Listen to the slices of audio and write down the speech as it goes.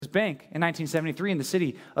bank in 1973 in the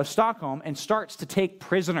city of Stockholm and starts to take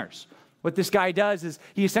prisoners. What this guy does is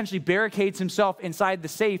he essentially barricades himself inside the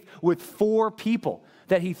safe with 4 people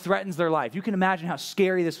that he threatens their life. You can imagine how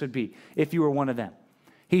scary this would be if you were one of them.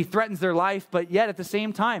 He threatens their life, but yet at the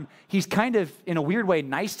same time, he's kind of, in a weird way,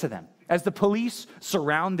 nice to them. As the police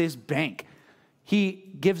surround this bank,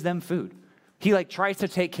 he gives them food. He tries to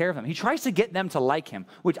take care of them. He tries to get them to like him,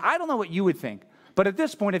 which I don't know what you would think. But at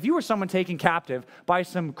this point, if you were someone taken captive by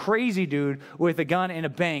some crazy dude with a gun in a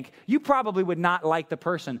bank, you probably would not like the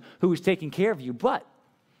person who was taking care of you. But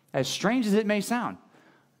as strange as it may sound,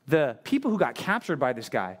 the people who got captured by this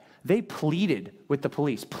guy, they pleaded with the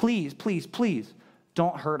police, please, please, please,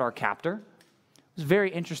 don't hurt our captor. It was a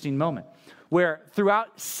very interesting moment where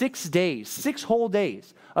throughout 6 days, 6 whole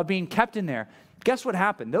days of being kept in there, guess what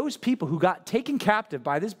happened? Those people who got taken captive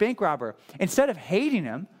by this bank robber, instead of hating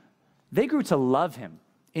him, they grew to love him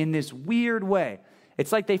in this weird way.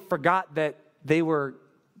 It's like they forgot that they were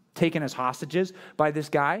taken as hostages by this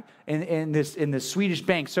guy in the Swedish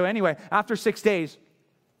bank. So anyway, after 6 days,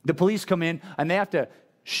 the police come in and they have to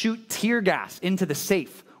shoot tear gas into the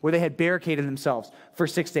safe where they had barricaded themselves for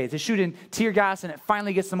 6 days. They shoot in tear gas and it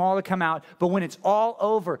finally gets them all to come out. But when it's all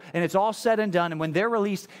over and it's all said and done and when they're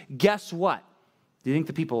released, guess what? Do you think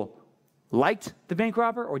the people liked the bank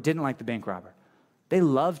robber or didn't like the bank robber? They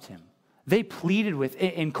loved him. They pleaded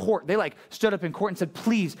in court. They stood up in court and said,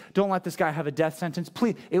 please don't let this guy have a death sentence.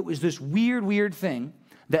 Please. It was this weird thing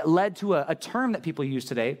that led to a term that people use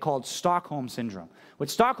today called Stockholm Syndrome. What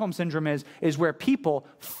Stockholm Syndrome is where people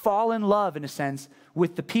fall in love, in a sense,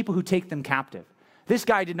 with the people who take them captive. This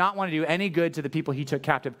guy did not want to do any good to the people he took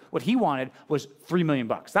captive. What he wanted was $3 million.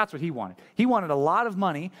 That's what he wanted. He wanted a lot of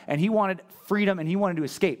money, and he wanted freedom, and he wanted to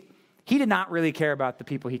escape. He did not really care about the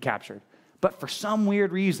people he captured. But for some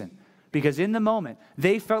weird reason, because in the moment,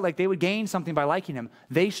 they felt like they would gain something by liking him,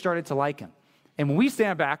 they started to like him. And when we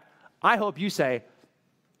stand back, I hope you say,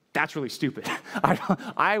 that's really stupid.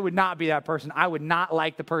 I would not be that person. I would not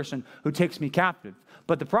like the person who takes me captive.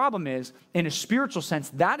 But the problem is, in a spiritual sense,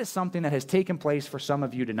 that is something that has taken place for some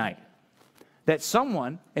of you tonight. That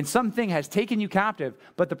someone and something has taken you captive,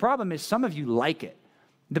 but the problem is some of you like it.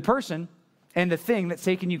 The person and the thing that's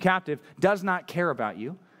taken you captive does not care about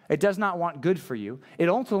you. It does not want good for you. It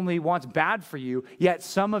ultimately wants bad for you, yet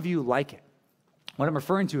some of you like it. What I'm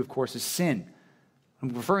referring to, of course, is sin. I'm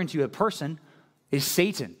referring to a person is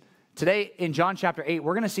Satan. Today in John chapter 8,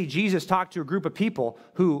 we're going to see Jesus talk to a group of people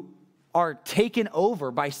who are taken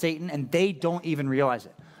over by Satan and they don't even realize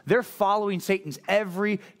it. They're following Satan's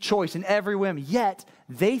every choice and every whim, yet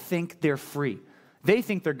they think they're free. They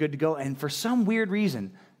think they're good to go, and for some weird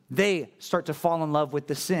reason, they start to fall in love with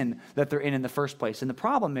the sin that they're in the first place. And the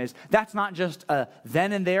problem is, that's not just a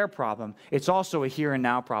then and there problem, it's also a here and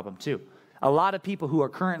now problem too. A lot of people who are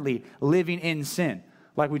currently living in sin,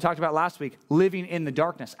 like we talked about last week, living in the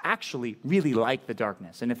darkness, actually really like the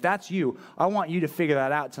darkness. And if that's you, I want you to figure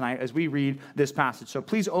that out tonight as we read this passage. So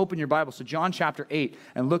please open your Bible to John chapter 8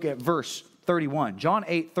 and look at verse 31. John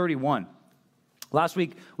 8:31. Last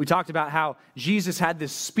week, we talked about how Jesus had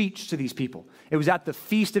this speech to these people. It was at the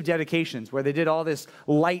Feast of Dedications where they did all this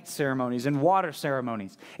light ceremonies and water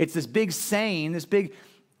ceremonies. It's this big saying, this big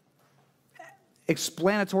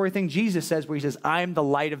explanatory thing Jesus says where he says, I am the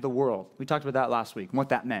light of the world. We talked about that last week and what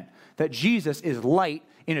that meant. That Jesus is light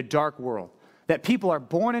in a dark world. That people are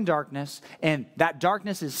born in darkness and that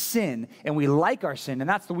darkness is sin and we like our sin, and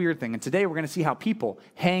that's the weird thing. And today we're going to see how people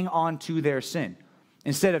hang on to their sin.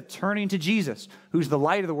 Instead of turning to Jesus, who's the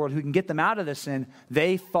light of the world, who can get them out of the sin,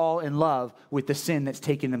 they fall in love with the sin that's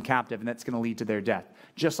taking them captive and that's going to lead to their death.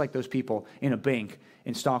 Just like those people in a bank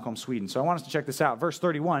in Stockholm, Sweden. So I want us to check this out. Verse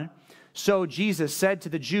 31, so Jesus said to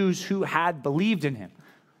the Jews who had believed in him.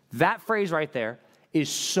 That phrase right there is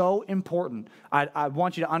so important. I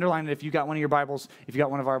want you to underline it if you got one of your Bibles. If you got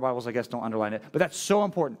one of our Bibles, I guess don't underline it. But that's so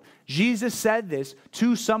important. Jesus said this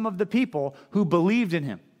to some of the people who believed in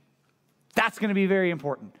him. That's going to be very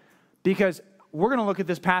important because we're going to look at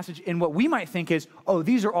this passage in what we might think is, oh,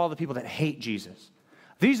 these are all the people that hate Jesus.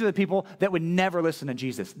 These are the people that would never listen to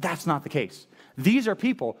Jesus. That's not the case. These are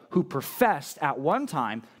people who professed at one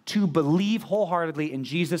time to believe wholeheartedly in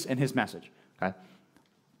Jesus and his message. Okay?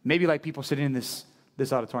 Maybe like people sitting in this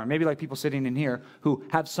auditorium, maybe like people sitting in here who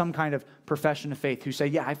have some kind of profession of faith who say,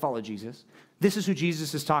 yeah, I follow Jesus. This is who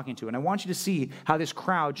Jesus is talking to. And I want you to see how this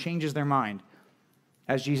crowd changes their mind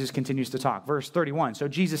as Jesus continues to talk. Verse 31, so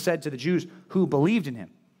Jesus said to the Jews who believed in him,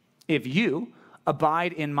 if you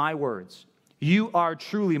abide in my words, you are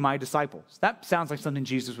truly my disciples. That sounds like something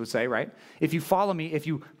Jesus would say, right? If you follow me, if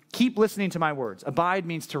you keep listening to my words, abide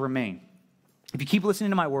means to remain. If you keep listening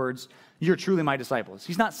to my words, you're truly my disciples.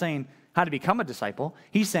 He's not saying how to become a disciple.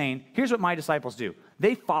 He's saying, here's what my disciples do.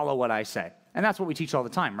 They follow what I say. And that's what we teach all the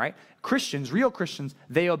time, right? Christians, real Christians,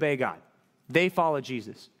 they obey God. They follow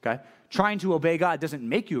Jesus, okay? Trying to obey God doesn't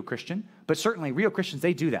make you a Christian, but certainly real Christians,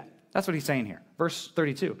 they do that. That's what he's saying here. Verse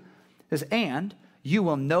 32 says, and you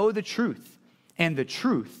will know the truth, and the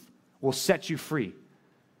truth will set you free.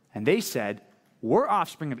 And they said, we're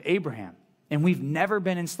offspring of Abraham, and we've never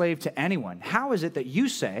been enslaved to anyone. How is it that you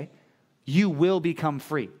say you will become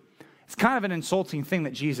free? It's kind of an insulting thing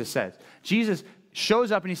that Jesus says. Jesus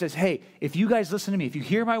shows up and he says, hey, if you guys listen to me, if you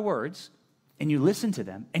hear my words and you listen to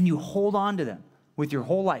them and you hold on to them with your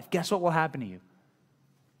whole life, guess what will happen to you?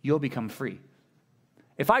 You'll become free.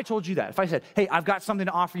 If I told you that, if I said, hey, I've got something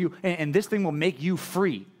to offer you and this thing will make you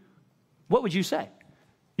free, what would you say?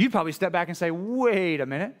 You'd probably step back and say, wait a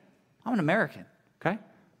minute, I'm an American, okay?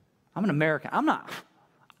 I'm an American. I'm not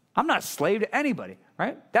a slave to anybody,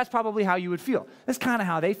 right? That's probably how you would feel. That's kind of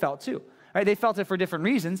how they felt too, right? They felt it for different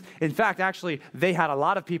reasons. In fact, actually, they had a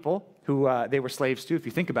lot of people who they were slaves to. If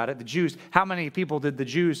you think about it, the Jews, how many people did the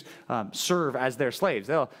Jews serve as their slaves?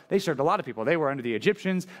 They served a lot of people. They were under the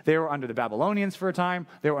Egyptians. They were under the Babylonians for a time.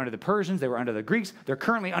 They were under the Persians. They were under the Greeks. They're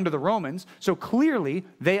currently under the Romans. So clearly,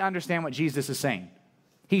 they understand what Jesus is saying.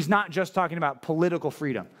 He's not just talking about political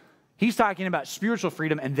freedom. He's talking about spiritual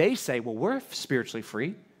freedom, and they say, well, we're spiritually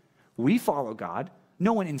free. We follow God.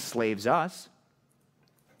 No one enslaves us.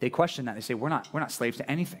 They question that. They say, we're not slaves to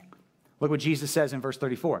anything. Look what Jesus says in verse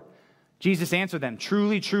 34. Jesus answered them,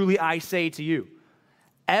 truly, truly, I say to you,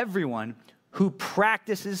 everyone who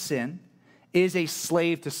practices sin is a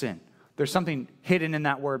slave to sin. There's something hidden in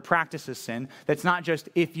that word, practices sin, that's not just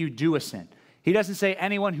if you do a sin. He doesn't say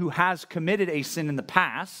anyone who has committed a sin in the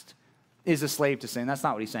past is a slave to sin. That's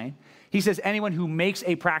not what he's saying. He says anyone who makes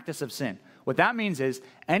a practice of sin. What that means is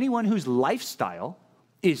anyone whose lifestyle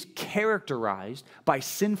is characterized by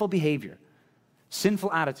sinful behavior,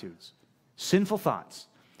 sinful attitudes, sinful thoughts,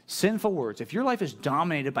 sinful words. If your life is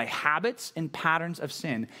dominated by habits and patterns of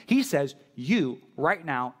sin, he says you, right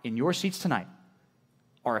now, in your seats tonight,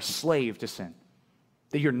 are a slave to sin.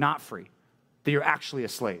 That you're not free. That you're actually a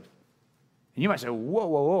slave. And you might say, whoa,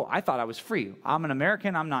 whoa, whoa, I thought I was free. I'm an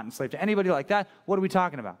American. I'm not enslaved to anybody like that. What are we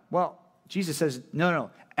talking about? Well, Jesus says,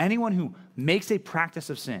 no. Anyone who makes a practice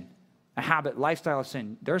of sin, a habit, lifestyle of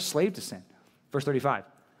sin, they're a slave to sin. Verse 35,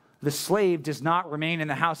 the slave does not remain in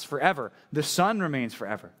the house forever. The son remains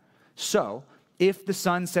forever. So, if the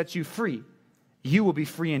son sets you free, you will be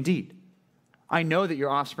free indeed. I know that you're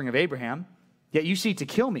offspring of Abraham, yet you seek to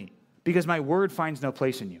kill me because my word finds no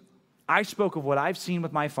place in you. I spoke of what I've seen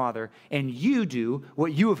with my father, and you do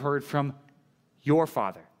what you have heard from your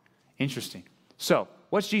father. Interesting. So,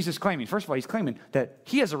 what's Jesus claiming? First of all, he's claiming that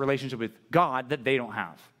he has a relationship with God that they don't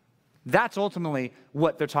have. That's ultimately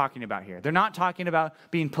what they're talking about here. They're not talking about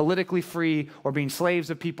being politically free or being slaves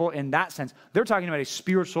of people in that sense. They're talking about a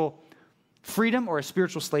spiritual freedom or a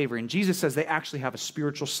spiritual slavery. And Jesus says they actually have a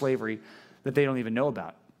spiritual slavery that they don't even know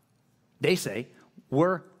about. They say,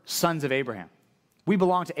 we're sons of Abraham. We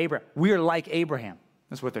belong to Abraham. We are like Abraham.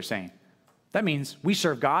 That's what they're saying. That means we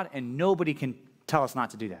serve God and nobody can tell us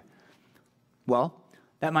not to do that. Well,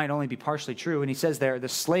 that might only be partially true. And he says there, the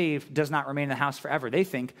slave does not remain in the house forever. They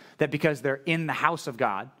think that because they're in the house of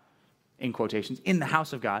God, in quotations, in the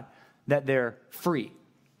house of God, that they're free.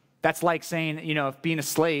 That's like saying, if being a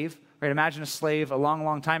slave, right? Imagine a slave a long,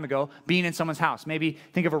 long time ago being in someone's house. Maybe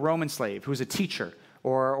think of a Roman slave who's a teacher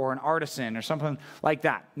or an artisan or something like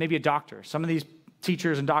that. Maybe a doctor. Some of these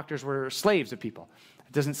teachers and doctors were slaves of people.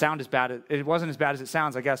 It doesn't sound as bad. It wasn't as bad as it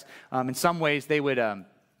sounds, I guess. In some ways, they would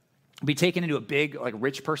be taken into a big,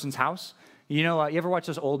 rich person's house. You ever watch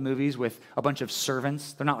those old movies with a bunch of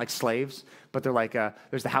servants? They're not like slaves, but they're like,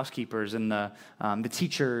 there's the housekeepers and the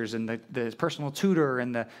teachers and the personal tutor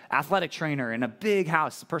and the athletic trainer in a big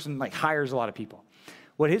house. The person hires a lot of people.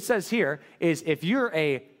 What it says here is if you're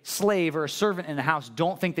a slave or a servant in the house,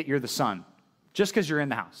 don't think that you're the son just because you're in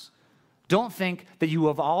the house. Don't think that you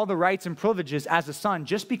have all the rights and privileges as a son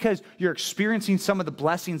just because you're experiencing some of the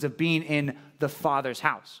blessings of being in the Father's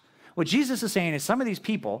house. What Jesus is saying is some of these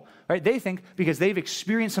people, right, they think because they've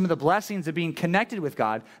experienced some of the blessings of being connected with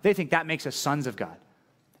God, they think that makes us sons of God.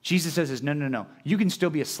 Jesus says, no. You can still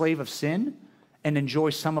be a slave of sin and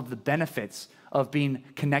enjoy some of the benefits of being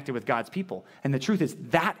connected with God's people. And the truth is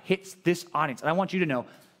that hits this audience. And I want you to know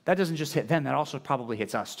that doesn't just hit them, that also probably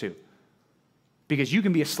hits us too. Because you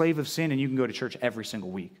can be a slave of sin and you can go to church every single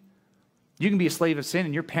week. You can be a slave of sin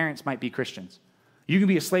and your parents might be Christians. You can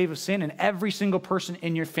be a slave of sin and every single person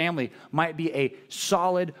in your family might be a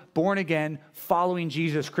solid, born-again, following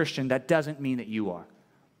Jesus Christian. That doesn't mean that you are.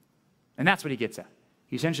 And that's what he gets at.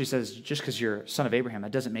 He essentially says, just because you're a son of Abraham,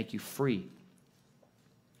 that doesn't make you free.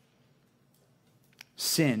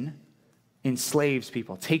 Sin enslaves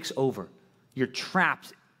people, takes over. You're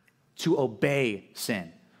trapped to obey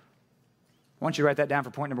sin. I want you to write that down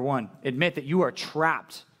for point number 1. Admit that you are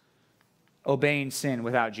trapped obeying sin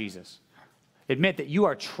without Jesus. Admit that you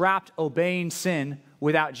are trapped obeying sin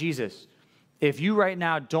without Jesus. If you right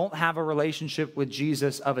now don't have a relationship with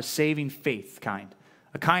Jesus of a saving faith kind,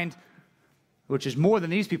 a kind which is more than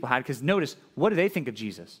these people had, because notice, what do they think of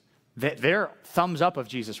Jesus? They're thumbs up of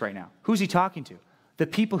Jesus right now. Who's he talking to? The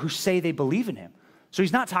people who say they believe in him. So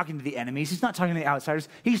he's not talking to the enemies. He's not talking to the outsiders.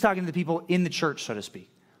 He's talking to the people in the church, so to speak.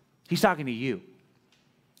 He's talking to you.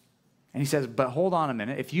 And he says, but hold on a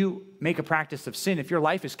minute. If you make a practice of sin, if your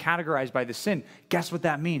life is categorized by the sin, guess what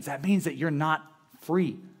that means? That means that you're not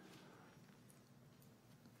free.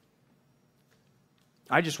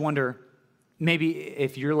 I just wonder, maybe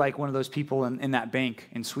if you're like one of those people in that bank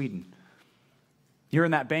in Sweden. You're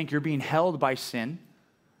in that bank, you're being held by sin,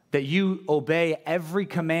 that you obey every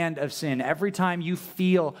command of sin. Every time you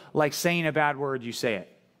feel like saying a bad word, you say it.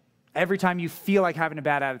 Every time you feel like having a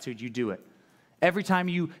bad attitude, you do it. Every time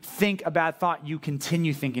you think a bad thought, you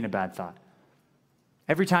continue thinking a bad thought.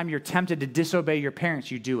 Every time you're tempted to disobey your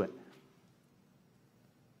parents, you do it.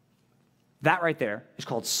 That right there is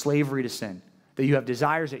called slavery to sin, that you have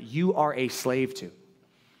desires that you are a slave to.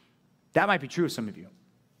 That might be true of some of you.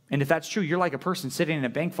 And if that's true, you're like a person sitting in a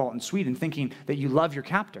bank vault in Sweden thinking that you love your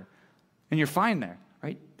captor, and you're fine there,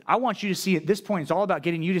 right? I want you to see at this point, it's all about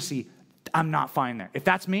getting you to see, I'm not fine there. If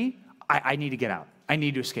that's me, I need to get out. I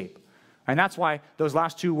need to escape. And that's why those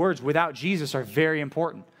last 2 words, without Jesus, are very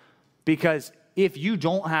important. Because if you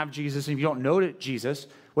don't have Jesus and if you don't know Jesus,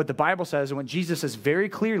 what the Bible says and what Jesus says very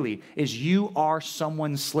clearly is you are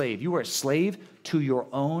someone's slave. You are a slave to your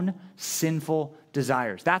own sinful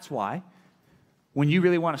desires. That's why when you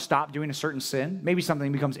really want to stop doing a certain sin, maybe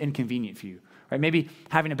something becomes inconvenient for you, right? Maybe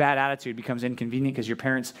having a bad attitude becomes inconvenient because your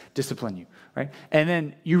parents discipline you, right? And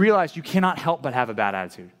then you realize you cannot help but have a bad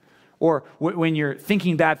attitude. Or when you're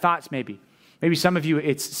thinking bad thoughts, maybe some of you,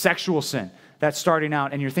 it's sexual sin that's starting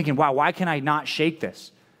out and you're thinking, wow, why can I not shake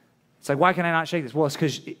this? It's like, why can I not shake this? Well, it's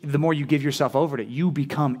because the more you give yourself over to it, you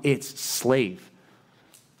become its slave.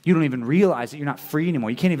 You don't even realize that you're not free anymore.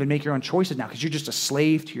 You can't even make your own choices now because you're just a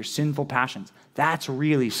slave to your sinful passions. That's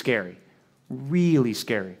really scary. Really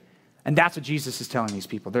scary. And that's what Jesus is telling these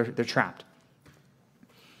people. They're trapped.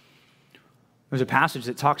 There's a passage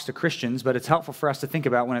that talks to Christians, but it's helpful for us to think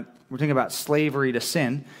about when we're thinking about slavery to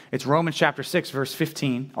sin. It's Romans chapter 6, verse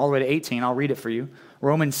 15, all the way to 18. I'll read it for you.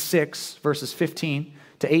 Romans 6, verses 15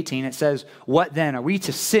 to 18. It says, what then? Are we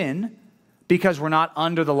to sin because we're not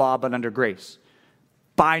under the law but under grace?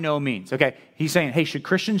 By no means. Okay, he's saying, hey, should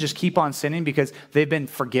Christians just keep on sinning because they've been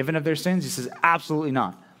forgiven of their sins? He says, absolutely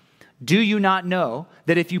not. Do you not know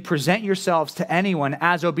that if you present yourselves to anyone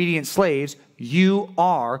as obedient slaves, you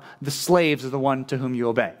are the slaves of the one to whom you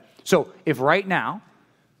obey? So if right now,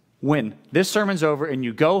 when this sermon's over and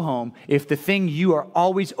you go home, if the thing you are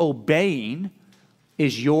always obeying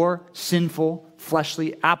is your sinful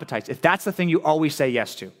fleshly appetites, if that's the thing you always say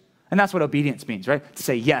yes to, and that's what obedience means, right? To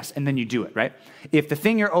say yes, and then you do it, right? If the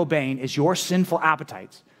thing you're obeying is your sinful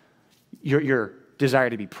appetites, your desire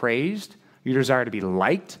to be praised, your desire to be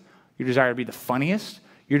liked, your desire to be the funniest,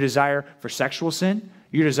 your desire for sexual sin,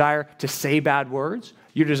 your desire to say bad words,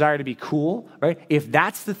 your desire to be cool, right? If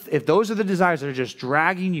those are the desires that are just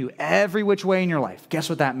dragging you every which way in your life, guess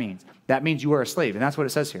what that means? That means you are a slave, and that's what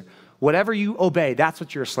it says here. Whatever you obey, that's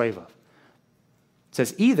what you're a slave of. It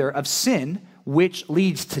says either of sin, which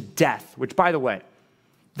leads to death, which, by the way,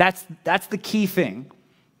 that's the key thing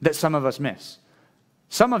that some of us miss.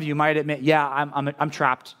 Some of you might admit, yeah, I'm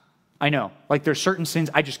trapped. I know. Like there's certain sins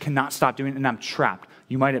I just cannot stop doing, and I'm trapped.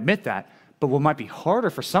 You might admit that, but what might be harder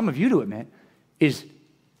for some of you to admit is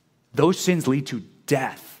those sins lead to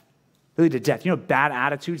death. They lead to death. You know, bad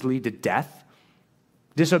attitudes lead to death.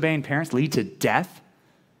 Disobeying parents lead to death.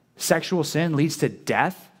 Sexual sin leads to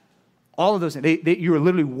death. All of those things. You are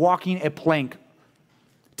literally walking a plank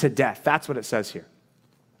to death. That's what it says here.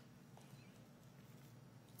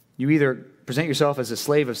 You either present yourself as a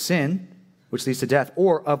slave of sin, which leads to death,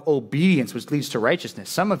 or of obedience, which leads to righteousness.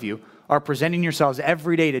 Some of you are presenting yourselves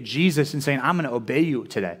every day to Jesus and saying, I'm going to obey you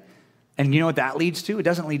today. And you know what that leads to? It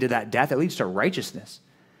doesn't lead to that death. It leads to righteousness.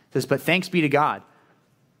 It says, but thanks be to God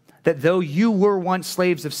that though you were once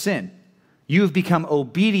slaves of sin, you have become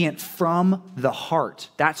obedient from the heart.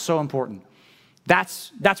 That's so important.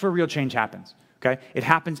 That's where real change happens, okay? It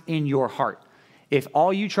happens in your heart. If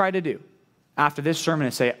all you try to do after this sermon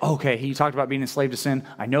and say, okay, he talked about being enslaved to sin.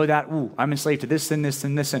 I know that. Ooh, I'm enslaved to this sin, this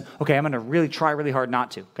sin, this sin. Okay, I'm going to really try really hard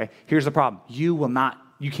not to. Okay, here's the problem.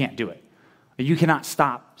 You can't do it. You cannot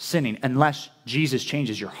stop sinning unless Jesus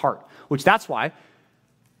changes your heart, which that's why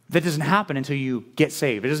that doesn't happen until you get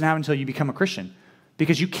saved. It doesn't happen until you become a Christian,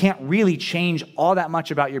 because you can't really change all that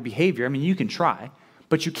much about your behavior. I mean, you can try,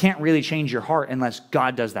 but you can't really change your heart unless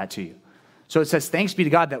God does that to you. So it says, thanks be to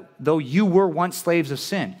God that though you were once slaves of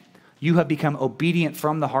sin, you have become obedient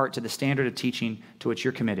from the heart to the standard of teaching to which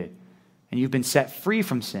you're committed. And you've been set free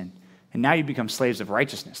from sin. And now you become slaves of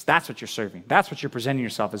righteousness. That's what you're serving. That's what you're presenting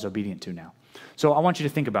yourself as obedient to now. So I want you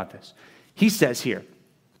to think about this. He says here,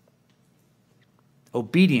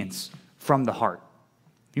 obedience from the heart.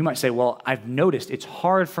 You might say, well, I've noticed it's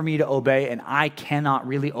hard for me to obey, and I cannot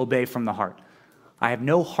really obey from the heart. I have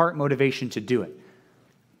no heart motivation to do it.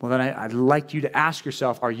 Well, then I'd like you to ask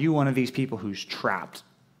yourself, are you one of these people who's trapped?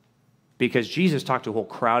 Because Jesus talked to a whole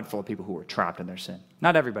crowd full of people who were trapped in their sin.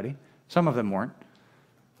 Not everybody. Some of them weren't.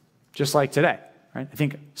 Just like today, right? I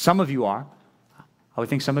think some of you are. I would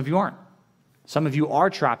think some of you aren't. Some of you are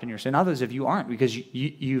trapped in your sin. Others of you aren't, because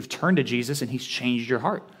you've turned to Jesus and he's changed your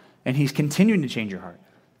heart. And he's continuing to change your heart.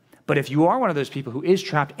 But if you are one of those people who is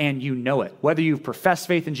trapped and you know it, whether you've professed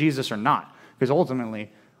faith in Jesus or not, because ultimately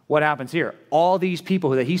what happens here, all these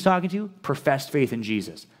people that he's talking to professed faith in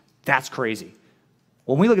Jesus. That's crazy.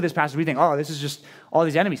 When we look at this passage, we think, oh, this is just all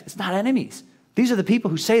these enemies. It's not enemies. These are the people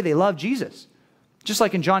who say they love Jesus. Just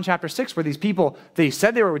like in John chapter 6, where these people, they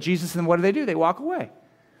said they were with Jesus, and then what do? They walk away.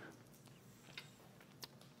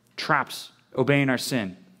 Traps, obeying our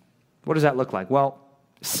sin. What does that look like? Well,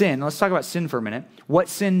 sin, let's talk about sin for a minute. What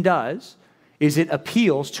sin does is it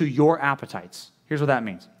appeals to your appetites. Here's what that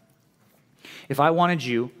means. If I wanted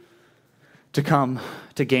you to come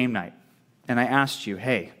to game night, and I asked you,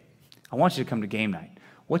 hey, I want you to come to game night.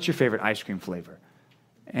 What's your favorite ice cream flavor?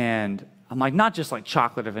 And I'm like, not just like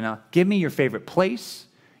chocolate or vanilla. Give me your favorite place,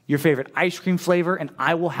 your favorite ice cream flavor, and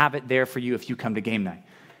I will have it there for you if you come to game night.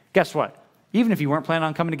 Guess what? Even if you weren't planning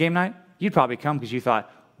on coming to game night, you'd probably come because you thought,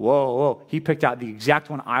 whoa, he picked out the exact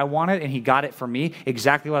one I wanted, and he got it for me,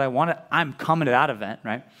 exactly what I wanted. I'm coming to that event,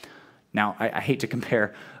 right? Now, I hate to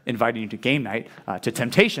compare inviting you to game night to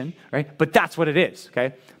temptation, right? But that's what it is,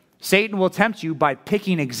 okay? Satan will tempt you by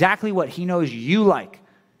picking exactly what he knows you like.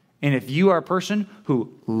 And if you are a person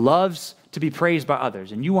who loves to be praised by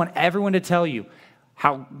others, and you want everyone to tell you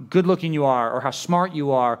how good looking you are, or how smart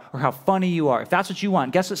you are, or how funny you are, if that's what you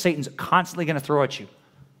want, guess what Satan's constantly going to throw at you?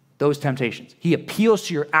 Those temptations. He appeals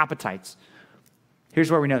to your appetites.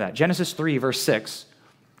 Here's where we know that. Genesis 3, verse 6,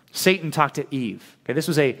 Satan talked to Eve. Okay, this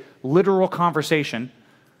was a literal conversation,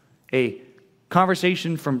 a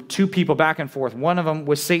conversation from two people back and forth. One of them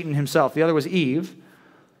was Satan himself. The other was Eve.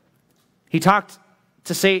 He talked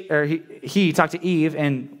to Eve,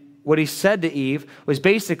 and what he said to Eve was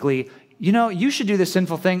basically, you should do this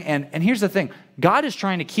sinful thing, and here's the thing. God is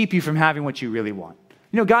trying to keep you from having what you really want.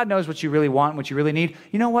 God knows what you really want, what you really need.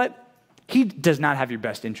 You know what? He does not have your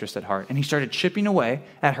best interest at heart. And he started chipping away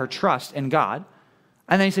at her trust in God.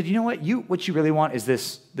 And then he said, you know what? What you really want is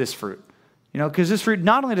this fruit. Because this fruit,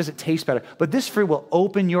 not only does it taste better, but this fruit will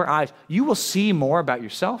open your eyes. You will see more about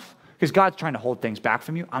yourself, because God's trying to hold things back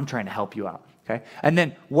from you. I'm trying to help you out. Okay? And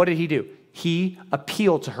then what did he do? He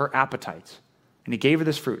appealed to her appetites, and he gave her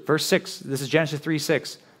this fruit. Verse 6, this is Genesis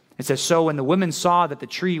 3:6. It says, so when the women saw that the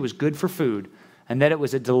tree was good for food, and that it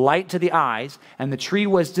was a delight to the eyes, and the tree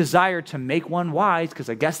was desired to make one wise, because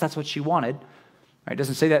I guess that's what she wanted. Right? It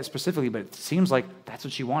doesn't say that specifically, but it seems like that's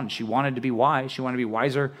what she wanted. She wanted to be wise. She wanted to be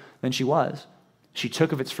wiser than she was. She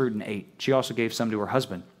took of its fruit and ate. She also gave some to her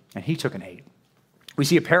husband, and he took and ate. We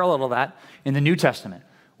see a parallel to that in the New Testament.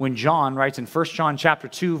 When John writes in 1 John chapter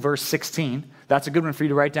 2, verse 16, that's a good one for you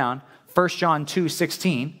to write down. 1 John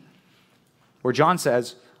 2:16, where John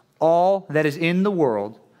says, all that is in the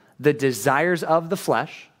world, the desires of the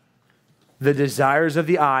flesh, the desires of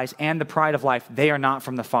the eyes, and the pride of life, they are not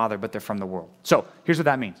from the Father, but they're from the world. So here's what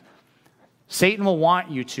that means. Satan will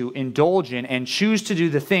want you to indulge in and choose to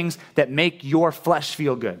do the things that make your flesh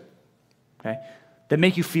feel good, okay? That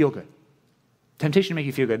make you feel good. Temptation to make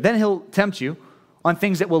you feel good. Then he'll tempt you on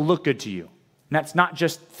things that will look good to you. And that's not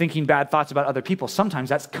just thinking bad thoughts about other people. Sometimes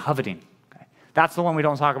that's coveting. Okay? That's the one we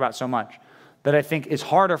don't talk about so much, that I think is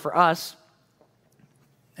harder for us.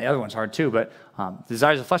 The other one's hard too, but the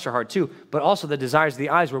desires of the flesh are hard too, but also the desires of the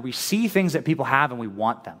eyes, where we see things that people have and we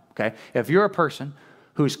want them, okay? If you're a person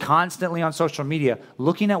who's constantly on social media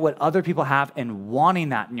looking at what other people have and wanting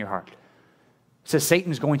that in your heart, it says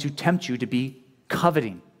Satan is going to tempt you to be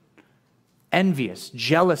coveting, envious,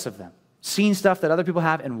 jealous of them. Seeing stuff that other people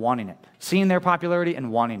have and wanting it. Seeing their popularity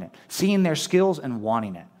and wanting it. Seeing their skills and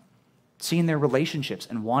wanting it. Seeing their relationships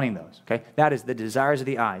and wanting those, okay? That is the desires of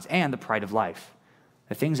the eyes and the pride of life.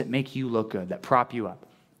 The things that make you look good, that prop you up.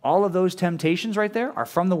 All of those temptations right there are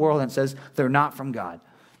from the world, and it says they're not from God.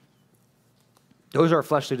 Those are our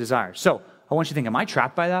fleshly desires. So I want you to think, am I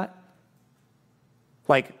trapped by that?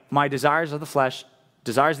 Like my desires of the flesh,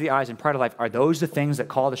 desires of the eyes, and pride of life, are those the things that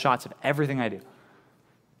call the shots of everything I do?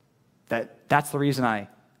 That's the reason I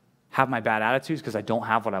have my bad attitudes, because I don't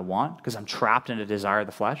have what I want, because I'm trapped in a desire of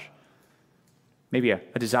the flesh. Maybe a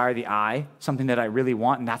desire of the eye, something that I really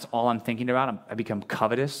want, and that's all I'm thinking about. I become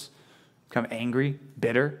covetous, become angry,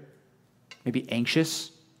 bitter, maybe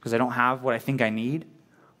anxious, because I don't have what I think I need.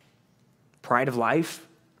 Pride of life.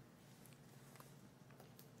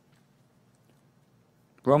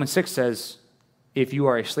 Romans 6 says, if you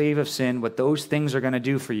are a slave of sin, what those things are going to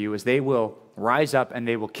do for you is they will rise up and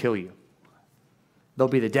they will kill you. They'll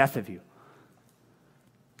be the death of you.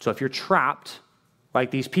 So if you're trapped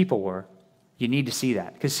like these people were, you need to see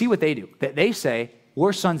that. Because see what they do. They say,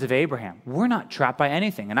 we're sons of Abraham. We're not trapped by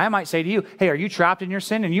anything. And I might say to you, hey, are you trapped in your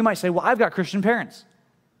sin? And you might say, well, I've got Christian parents.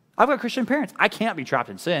 I've got Christian parents. I can't be trapped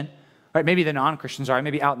in sin. Right? Maybe the non-Christians are,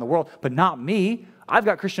 maybe out in the world, but not me. I've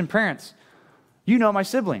got Christian parents. You know my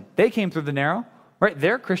sibling. They came through the narrow. Right?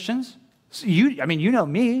 They're Christians. So you know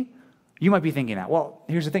me. You might be thinking that. Well,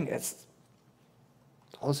 here's the thing.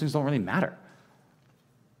 All those things don't really matter.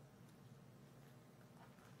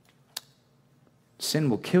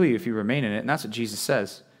 Sin will kill you if you remain in it, and that's what Jesus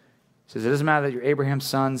says. He says, it doesn't matter that you're Abraham's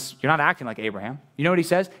sons. You're not acting like Abraham. You know what he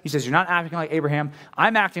says? He says, you're not acting like Abraham.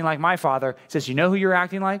 I'm acting like my father. He says, you know who you're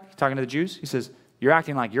acting like? He's talking to the Jews. He says, you're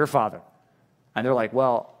acting like your father. And they're like,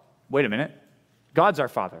 well, wait a minute. God's our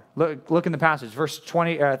father. Look in the passage, verse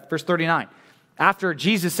 39. After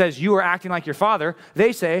Jesus says, you are acting like your father,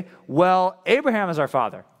 they say, well, Abraham is our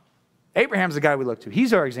father. Abraham's the guy we look to.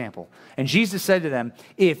 He's our example. And Jesus said to them,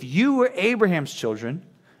 if you were Abraham's children,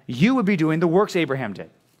 you would be doing the works Abraham did.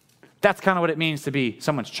 That's kind of what it means to be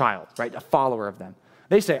someone's child, right? A follower of them.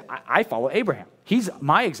 They say, I follow Abraham. He's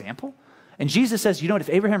my example. And Jesus says, you know what? If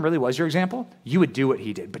Abraham really was your example, you would do what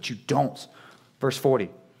he did, but you don't. Verse 40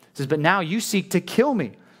 says, but now you seek to kill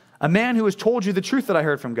me, a man who has told you the truth that I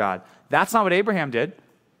heard from God. That's not what Abraham did.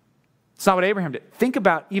 It's not what Abraham did. Think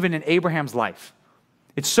about even in Abraham's life.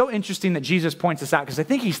 It's so interesting that Jesus points this out because I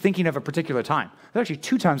think he's thinking of a particular time. There's actually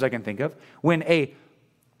two times I can think of when a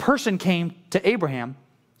person came to Abraham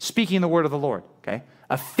speaking the word of the Lord, okay?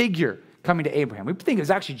 A figure coming to Abraham. We think it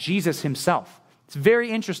was actually Jesus himself. It's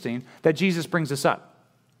very interesting that Jesus brings this up.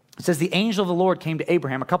 It says the angel of the Lord came to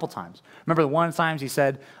Abraham a couple times. Remember the one time he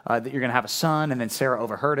said that you're going to have a son, and then Sarah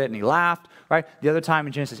overheard it and he laughed, right? The other time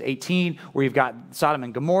in Genesis 18 where you've got Sodom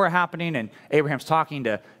and Gomorrah happening and Abraham's talking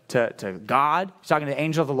to God. He's talking to the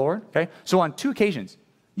angel of the Lord, okay? So on two occasions,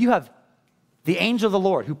 you have the angel of the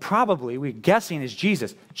Lord, who probably, we're guessing, is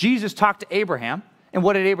Jesus. Jesus talked to Abraham, and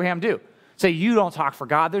what did Abraham do? Say, you don't talk for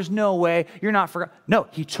God. There's no way. You're not for God. No,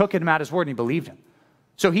 he took him at his word and he believed him.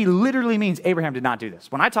 So he literally means Abraham did not do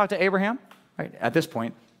this. When I talked to Abraham, right, at this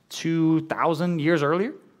point, 2,000 years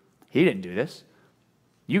earlier, he didn't do this.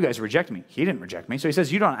 You guys reject me. He didn't reject me. So he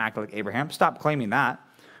says, you don't act like Abraham. Stop claiming that.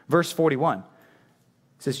 Verse 41. It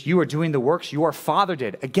says, you are doing the works your father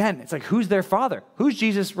did. Again, it's like, who's their father? Who's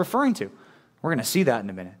Jesus referring to? We're going to see that in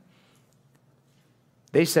a minute.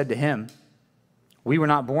 They said to him, we were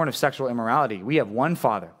not born of sexual immorality. We have one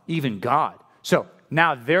father, even God. So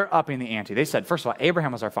now they're upping the ante. They said, first of all,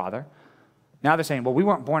 Abraham was our father. Now they're saying, well, we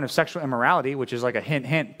weren't born of sexual immorality, which is like a hint,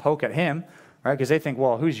 hint, poke at him, right? Because they think,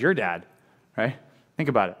 well, who's your dad, right? Think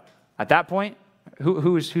about it. At that point,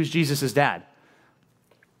 who's Jesus' dad?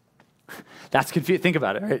 That's confusing. Think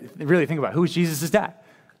about it, right? Really think about it. Who's Jesus' dad?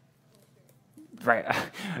 Right.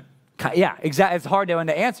 Yeah, exactly. It's hard to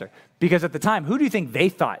answer because at the time, who do you think they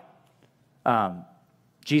thought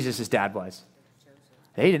Jesus' dad was?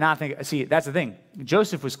 They did not think, see, that's the thing.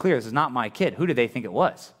 Joseph was clear, this is not my kid. Who did they think it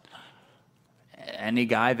was? Any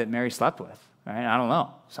guy that Mary slept with, right? I don't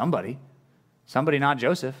know. Somebody not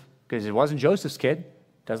Joseph, because it wasn't Joseph's kid.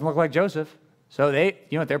 Doesn't look like Joseph. So you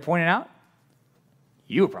know what they're pointing out?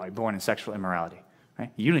 You were probably born in sexual immorality,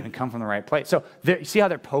 right? You didn't even come from the right place. So you see how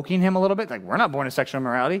they're poking him a little bit? Like, we're not born in sexual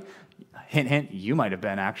immorality. Hint, hint, you might have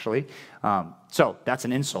been actually. So that's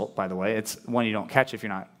an insult, by the way. It's one you don't catch if you're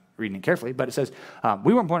not reading it carefully. But it says,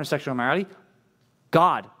 we weren't born in sexual immorality.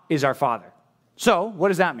 God is our father. So what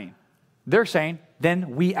does that mean? They're saying,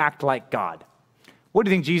 then we act like God. What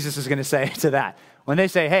do you think Jesus is going to say to that? When they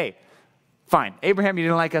say, hey, fine, Abraham, you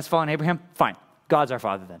didn't like us following Abraham? Fine, God's our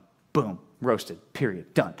father then. Boom, roasted,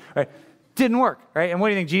 period, done. Right? Didn't work, right? And what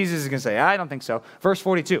do you think Jesus is going to say? I don't think so. Verse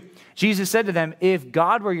 42, Jesus said to them, if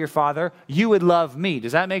God were your father, you would love me.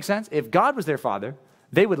 Does that make sense? If God was their father,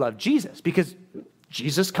 they would love Jesus because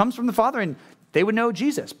Jesus comes from the Father and they would know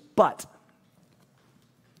Jesus. But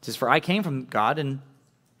it says, for I came from God and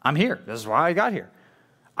I'm here. This is why I got here.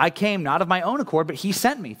 I came not of my own accord, but he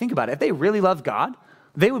sent me. Think about it. If they really loved God,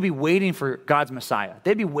 they would be waiting for God's Messiah.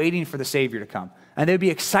 They'd be waiting for the Savior to come. And they'd be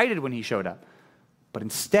excited when he showed up. But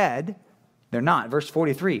instead, they're not. Verse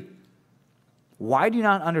 43, why do you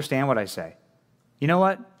not understand what I say? You know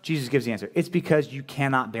what? Jesus gives the answer. It's because you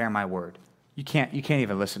cannot bear my word. You can't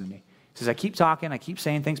even listen to me. He says, I keep talking, I keep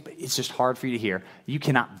saying things, but it's just hard for you to hear. You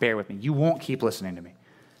cannot bear with me. You won't keep listening to me.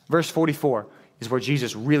 Verse 44 is where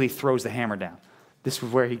Jesus really throws the hammer down. This is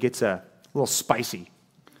where he gets a little spicy.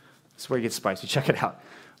 This is where he gets spicy. Check it out.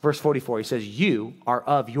 Verse 44, he says, you are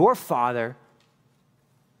of your father,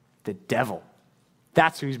 the devil.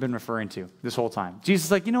 That's who he's been referring to this whole time. Jesus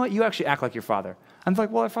is like, you know what? You actually act like your father. I'm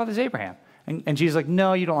like, well, our father's Abraham. And Jesus is like,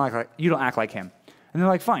 no, you don't act like him. And they're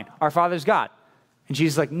like, fine, our father's God. And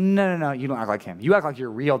Jesus is like, no, you don't act like him. You act like your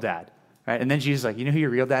real dad. Right? And then Jesus is like, you know who your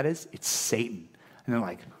real dad is? It's Satan. And they're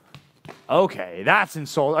like, okay, that's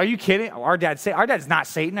insulting. Are you kidding? Our dad's not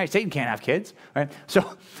Satan. Right? Satan can't have kids. Right?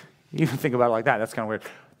 So you can think about it like that. That's kind of weird.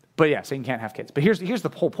 But yeah, Satan can't have kids. But here's the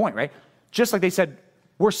whole point, right? Just like they said,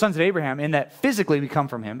 we're sons of Abraham in that physically we come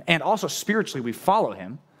from him and also spiritually we follow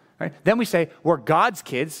him. Right? Then we say we're God's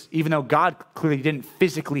kids, even though God clearly didn't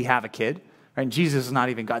physically have a kid. Right? And Jesus is not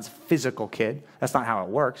even God's physical kid. That's not how it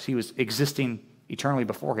works. He was existing eternally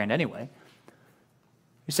beforehand anyway.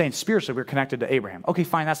 You're saying spiritually we're connected to Abraham. Okay,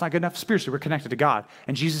 fine, that's not good enough. Spiritually we're connected to God.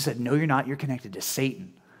 And Jesus said, no, you're not. You're connected to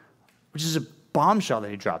Satan, which is a bombshell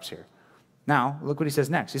that he drops here. Now, look what he says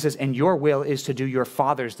next. He says, and your will is to do your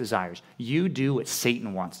father's desires. You do what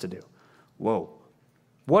Satan wants to do. Whoa.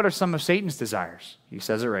 What are some of Satan's desires? He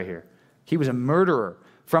says it right here. He was a murderer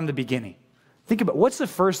from the beginning. Think about what's the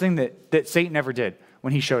first thing that Satan ever did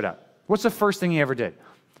when he showed up? What's the first thing he ever did?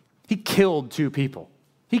 He killed two people.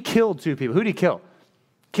 Who did he kill?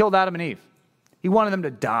 Killed Adam and Eve. He wanted them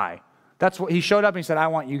to die. That's what he showed up and he said, I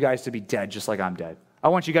want you guys to be dead just like I'm dead. I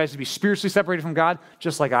want you guys to be spiritually separated from God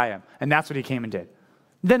just like I am. And that's what he came and did.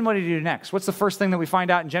 Then what did he do next? What's the first thing that we find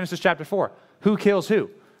out in Genesis chapter 4? Who kills who?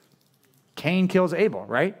 Cain kills Abel,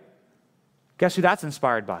 right? Guess who that's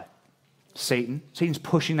inspired by? Satan. Satan's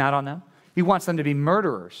pushing that on them. He wants them to be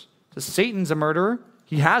murderers. So Satan's a murderer.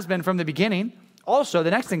 He has been from the beginning. Also, the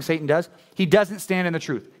next thing Satan does, he doesn't stand in the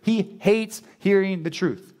truth. He hates hearing the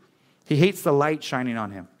truth. He hates the light shining on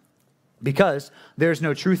him because there's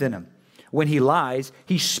no truth in him. When he lies,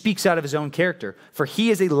 he speaks out of his own character, for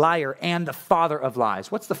he is a liar and the father of lies.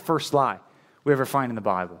 What's the first lie we ever find in the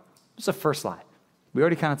Bible? What's the first lie? We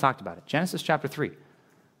already kind of talked about it. Genesis chapter 3.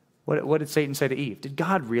 What did Satan say to Eve? Did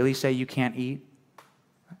God really say you can't eat?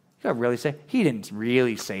 Did God really say? He didn't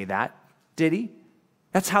really say that, did he?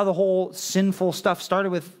 That's how the whole sinful stuff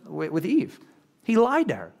started with Eve. He lied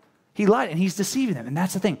to her. He lied, and he's deceiving them. And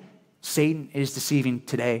that's the thing. Satan is deceiving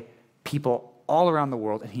today people all around the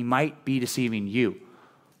world, and he might be deceiving you.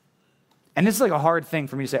 And this is like a hard thing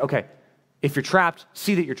for me to say, okay, if you're trapped,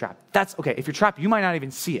 see that you're trapped. That's okay. If you're trapped, you might not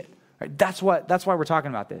even see it. Right? That's why we're talking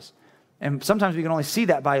about this. And sometimes we can only see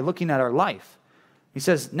that by looking at our life. He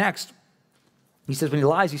says next, he says when he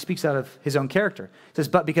lies, he speaks out of his own character. He says,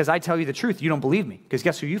 but because I tell you the truth, you don't believe me. Because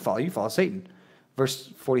guess who you follow? You follow Satan. Verse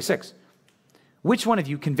 46. Which one of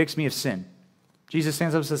you convicts me of sin? Jesus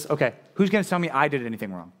stands up and says, okay, who's going to tell me I did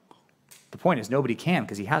anything wrong? The point is nobody can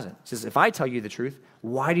because he hasn't. He says, if I tell you the truth,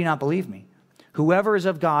 why do you not believe me? Whoever is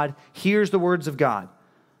of God hears the words of God.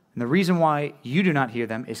 And the reason why you do not hear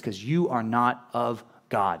them is because you are not of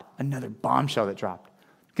God. Another bombshell that dropped.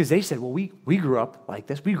 Because they said, well, we grew up like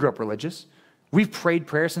this. We grew up religious. We've prayed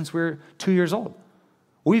prayer since we were 2 years old.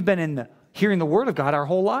 We've been hearing the word of God our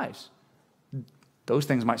whole lives. Those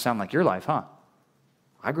things might sound like your life, huh?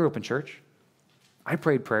 I grew up in church. I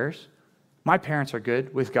prayed prayers. My parents are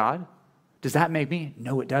good with God. Does that make me?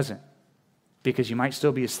 No, it doesn't. Because you might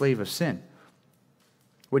still be a slave of sin.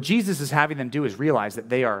 What Jesus is having them do is realize that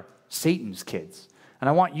they are Satan's kids. And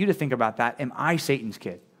I want you to think about that. Am I Satan's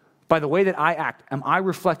kid? By the way that I act, am I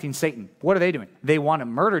reflecting Satan? What are they doing? They want to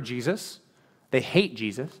murder Jesus. They hate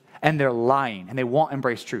Jesus. And they're lying. And they won't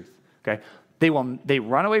embrace truth. Okay? They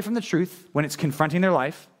run away from the truth when it's confronting their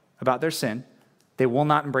life about their sin. They will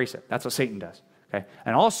not embrace it. That's what Satan does. Okay?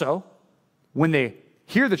 And also, when they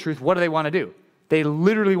hear the truth, what do they want to do? They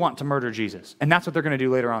literally want to murder Jesus. And that's what they're going to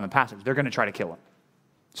do later on in the passage. They're going to try to kill him.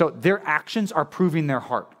 So their actions are proving their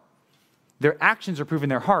heart. Their actions are proving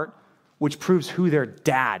their heart, which proves who their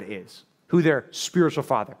dad is. who their spiritual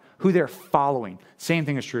father, who they're following. Same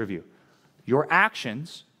thing is true of you. Your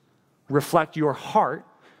actions reflect your heart,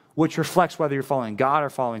 which reflects whether you're following God or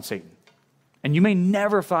following Satan. And you may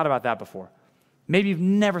never have thought about that before. Maybe you've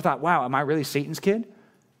never thought, wow, am I really Satan's kid?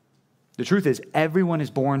 The truth is, everyone is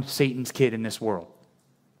born Satan's kid in this world.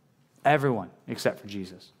 Everyone, except for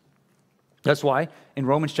Jesus. That's why in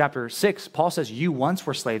Romans chapter 6, Paul says, you once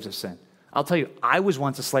were slaves of sin. I'll tell you, I was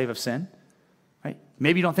once a slave of sin. Right?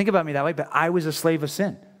 Maybe you don't think about me that way, but I was a slave of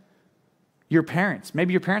sin. Your parents,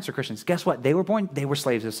 maybe your parents are Christians. Guess what? They were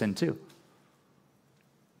slaves of sin too.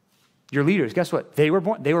 Your leaders, guess what? They were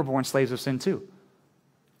born slaves of sin too.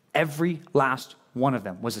 Every last one of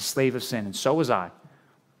them was a slave of sin, and so was I,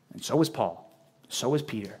 and so was Paul, so was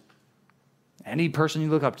Peter. Any person you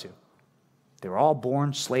look up to, they were all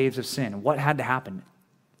born slaves of sin. And what had to happen?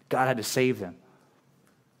 God had to save them.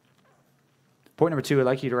 Point number 2, I'd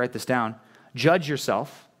like you to write this down. Judge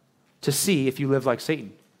yourself to see if you live like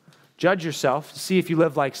Satan. Judge yourself to see if you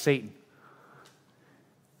live like Satan.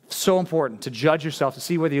 So important to judge yourself to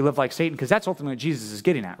see whether you live like Satan, because that's ultimately what Jesus is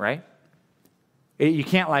getting at, right? You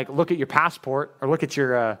can't look at your passport or look at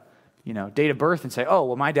your date of birth and say, oh,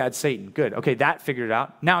 well, my dad's Satan. Good. Okay, that figured it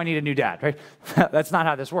out. Now I need a new dad, right? That's not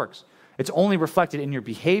how this works. It's only reflected in your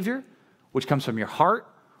behavior, which comes from your heart,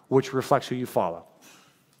 which reflects who you follow.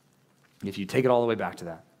 If you take it all the way back to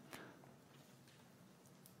that.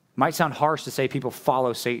 Might sound harsh to say people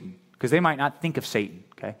follow Satan, because they might not think of Satan,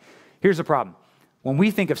 okay? Here's the problem. When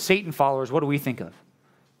we think of Satan followers, what do we think of?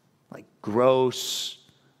 Like gross,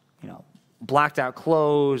 blacked out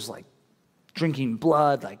clothes, like drinking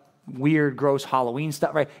blood, like weird, gross Halloween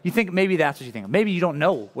stuff, right? You think maybe that's what you think of. Maybe you don't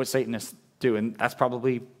know what Satanists do, and that's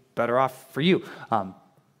probably better off for you.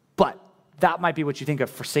 But that might be what you think of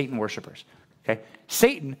for Satan worshipers, okay?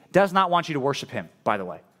 Satan does not want you to worship him, by the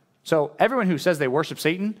way. So everyone who says they worship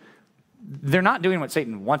Satan, they're not doing what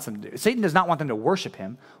Satan wants them to do. Satan does not want them to worship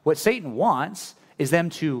him. What Satan wants is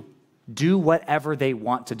them to do whatever they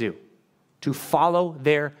want to do, to follow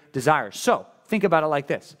their desires. So think about it like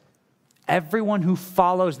this. Everyone who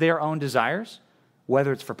follows their own desires,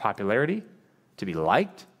 whether it's for popularity, to be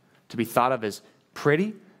liked, to be thought of as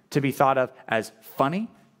pretty, to be thought of as funny,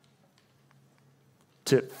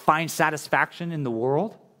 to find satisfaction in the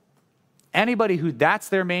world, anybody who that's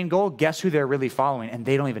their main goal, guess who they're really following, and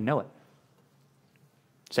they don't even know it?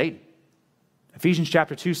 Satan. Ephesians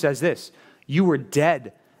chapter 2 says this, you were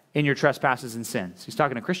dead in your trespasses and sins. He's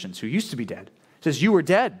talking to Christians who used to be dead. He says, you were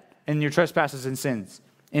dead in your trespasses and sins,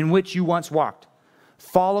 in which you once walked,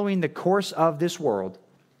 following the course of this world.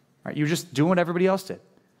 Right? You were just doing what everybody else did.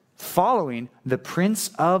 Following the prince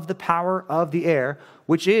of the power of the air,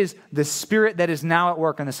 which is the spirit that is now at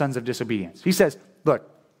work in the sons of disobedience. He says, look,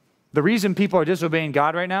 the reason people are disobeying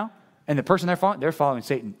God right now, and the person they're following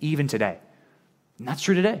Satan even today. And that's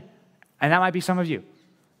true today. And that might be some of you.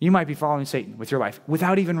 You might be following Satan with your life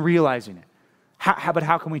without even realizing it. But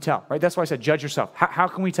how can we tell? Right? That's why I said judge yourself. How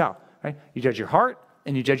can we tell? Right? You judge your heart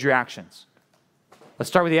and you judge your actions. Let's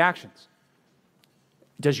start with the actions.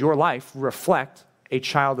 Does your life reflect a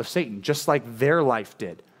child of Satan, just like their life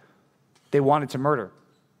did? They wanted to murder.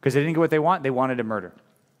 Because they didn't get what they wanted to murder.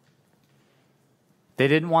 They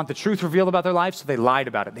didn't want the truth revealed about their life, so they lied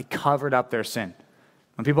about it. They covered up their sin.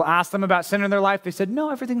 When people asked them about sin in their life, they said, no,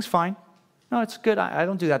 everything's fine. No, it's good. I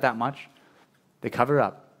don't do that much. They covered it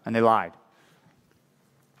up, and they lied.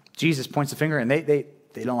 Jesus points the finger, and they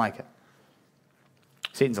don't like it.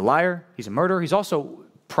 Satan's a liar. He's a murderer. He's also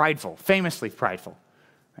prideful, famously prideful.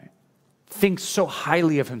 Right? Thinks so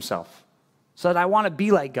highly of himself. So that I want to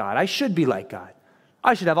be like God. I should be like God.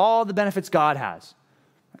 I should have all the benefits God has.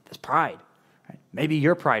 That's pride. Right? Maybe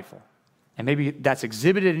you're prideful. And maybe that's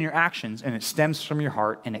exhibited in your actions, and it stems from your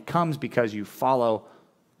heart, and it comes because you follow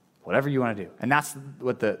whatever you want to do. And that's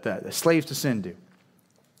what the slaves to sin do.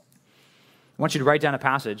 I want you to write down a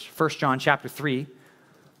passage, 1 John chapter 3,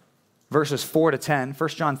 verses 4 to 10. 1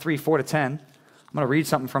 John 3, 4 to 10. I'm going to read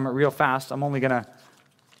something from it real fast. I'm only going to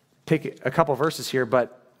pick a couple verses here,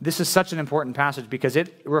 but this is such an important passage because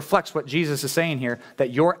it reflects what Jesus is saying here,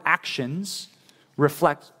 that your actions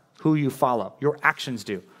reflect who you follow. Your actions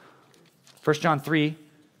do. 1 John 3,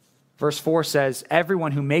 verse 4 says,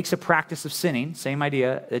 everyone who makes a practice of sinning, same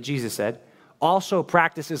idea that Jesus said, also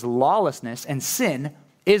practices lawlessness, and sin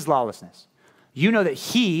is lawlessness. You know that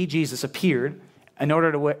he, Jesus, appeared in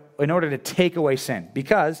order to take away sin,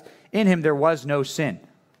 because in him there was no sin.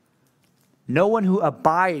 No one who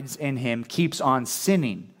abides in him keeps on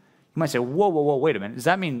sinning. You might say, whoa, wait a minute. Does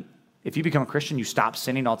that mean if you become a Christian, you stop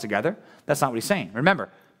sinning altogether? That's not what he's saying. Remember,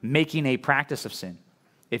 making a practice of sin.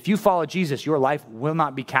 If you follow Jesus, your life will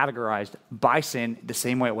not be categorized by sin the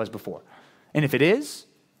same way it was before. And if it is,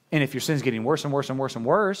 and if your sin's getting worse and worse and worse and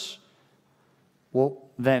worse, well,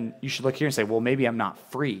 then you should look here and say, well, maybe I'm not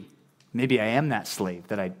free. Maybe I am that slave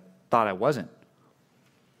that I thought I wasn't.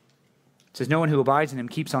 It says, no one who abides in him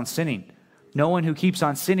keeps on sinning. No one who keeps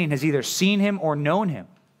on sinning has either seen him or known him.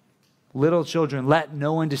 Little children, let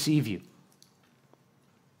no one deceive you.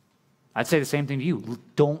 I'd say the same thing to you.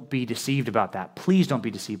 Don't be deceived about that. Please don't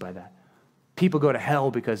be deceived by that. People go to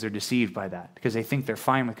hell because they're deceived by that, because they think they're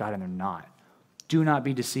fine with God and they're not. Do not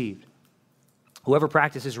be deceived. Whoever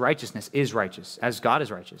practices righteousness is righteous, as God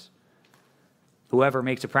is righteous. Whoever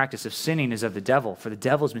makes a practice of sinning is of the devil, for the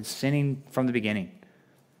devil has been sinning from the beginning.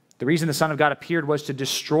 The reason the Son of God appeared was to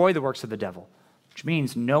destroy the works of the devil, which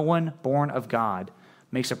means no one born of God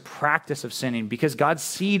makes a practice of sinning because God's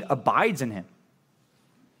seed abides in him,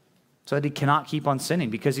 so that he cannot keep on sinning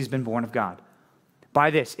because he's been born of God. By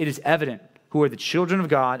this, it is evident who are the children of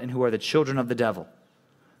God and who are the children of the devil.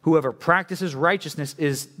 Whoever practices righteousness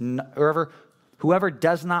whoever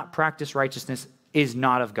does not practice righteousness is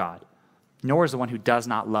not of God, nor is the one who does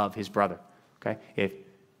not love his brother. Okay? If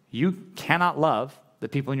you cannot love the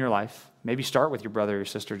people in your life, maybe start with your brother or your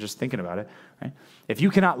sister, just thinking about it. Right? If you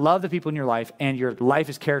cannot love the people in your life and your life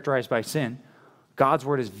is characterized by sin, God's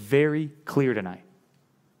word is very clear tonight.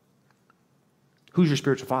 Who's your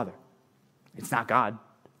spiritual father? It's not God.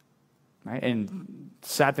 Right? And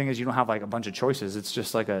sad thing is you don't have like a bunch of choices. It's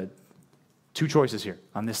just like two choices here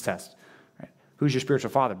on this test. Right? Who's your spiritual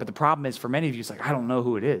father? But the problem is for many of you, it's like, I don't know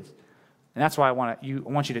who it is. And that's why I want you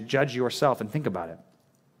to judge yourself and think about it.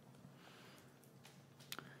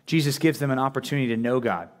 Jesus gives them an opportunity to know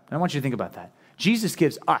God. And I want you to think about that. Jesus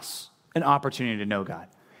gives us an opportunity to know God.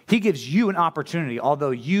 He gives you an opportunity,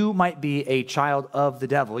 although you might be a child of the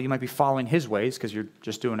devil, you might be following his ways because you're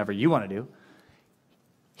just doing whatever you want to do.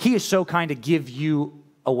 He is so kind to give you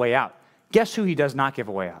a way out. Guess who he does not give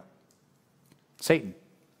a way out? Satan.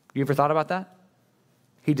 You ever thought about that?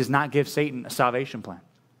 He does not give Satan a salvation plan.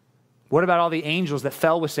 What about all the angels that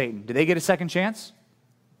fell with Satan? Did they get a second chance?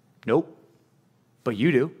 Nope. But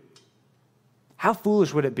you do. How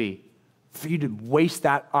foolish would it be for you to waste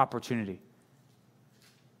that opportunity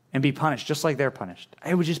and be punished just like they're punished?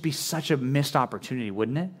 It would just be such a missed opportunity,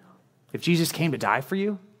 wouldn't it? If Jesus came to die for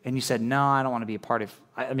you and you said, no, I don't want to be a part of,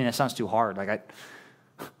 I mean, that sounds too hard. Like, I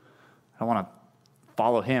don't want to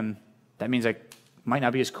follow him. That means I might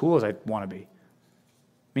not be as cool as I want to be.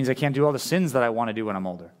 It means I can't do all the sins that I want to do when I'm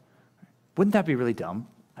older. Wouldn't that be really dumb?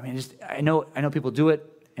 I mean, I know people do it,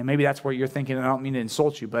 and maybe that's what you're thinking, and I don't mean to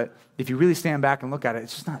insult you, but if you really stand back and look at it,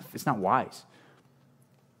 it's not wise.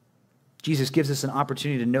 Jesus gives us an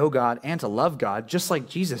opportunity to know God and to love God, just like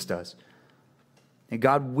Jesus does. And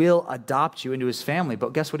God will adopt you into his family,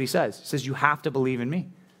 but guess what he says? He says, you have to believe in me.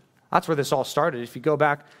 That's where this all started. If you go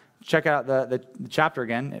back, check out the chapter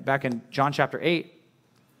again, back in John chapter 8, it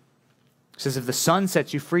says, if the Son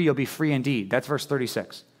sets you free, you'll be free indeed. That's verse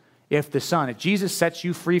 36. If Jesus sets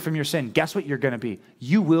you free from your sin, guess what you're going to be?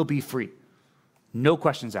 You will be free. No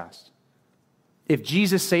questions asked. If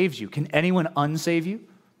Jesus saves you, can anyone unsave you?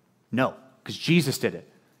 No, because Jesus did it.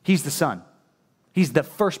 He's the Son. He's the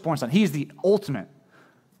firstborn Son. He's the ultimate.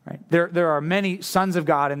 Right? There are many sons of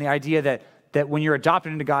God, and the idea that when you're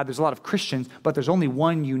adopted into God, there's a lot of Christians, but there's only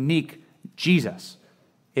one unique Jesus.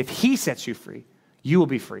 If he sets you free, you will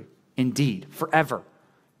be free indeed, forever.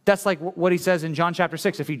 That's like what he says in John chapter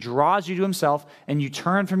 6. If he draws you to himself and you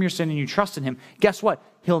turn from your sin and you trust in him, guess what?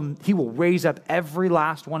 He will raise up every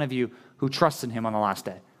last one of you who trusts in him on the last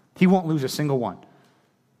day. He won't lose a single one.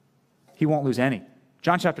 He won't lose any.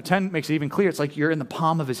 John chapter 10 makes it even clear. It's like you're in the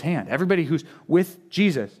palm of his hand. Everybody who's with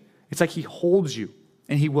Jesus, it's like he holds you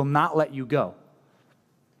and he will not let you go.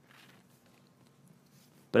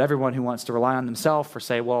 But everyone who wants to rely on themselves or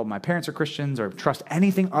say, well, my parents are Christians, or trust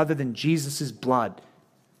anything other than Jesus' blood,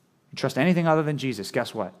 you trust anything other than Jesus,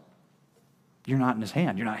 guess what? You're not in his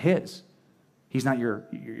hand. You're not his. He's not your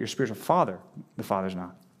spiritual father. The Father's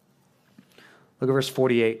not. Look at verse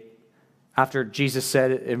 48. After Jesus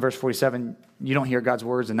said in verse 47, you don't hear God's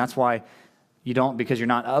words, and that's why you don't, because you're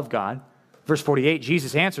not of God. Verse 48,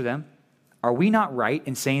 Jesus answered them, are we not right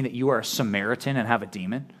in saying that you are a Samaritan and have a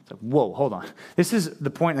demon? It's like, whoa, hold on. This is the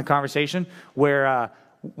point in the conversation where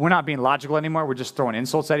we're not being logical anymore. We're just throwing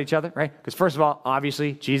insults at each other, right? Because first of all,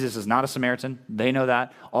 obviously, Jesus is not a Samaritan. They know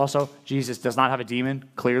that. Also, Jesus does not have a demon,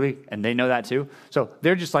 clearly, and they know that too. So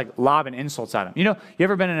they're just like lobbing insults at him. You know, you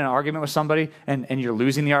ever been in an argument with somebody and you're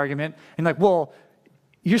losing the argument? And like, well,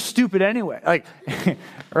 you're stupid anyway. Like,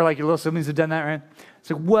 or like your little siblings have done that, right? It's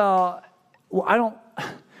like, well, I don't...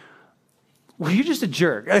 Well, you're just a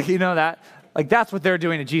jerk. You know that? Like that's what they're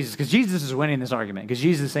doing to Jesus, because Jesus is winning this argument, because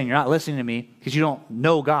Jesus is saying, you're not listening to me because you don't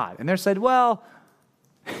know God. And they said, well,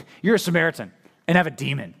 you're a Samaritan and have a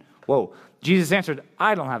demon. Whoa. Jesus answered,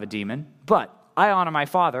 I don't have a demon, but I honor my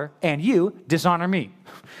Father, and you dishonor me.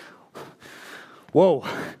 Whoa.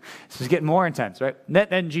 This is getting more intense, right?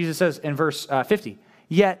 Then Jesus says in verse 50,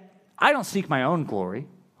 yet I don't seek my own glory,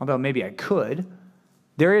 although maybe I could.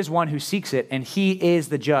 There is one who seeks it, and he is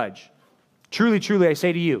the judge. Truly, truly, I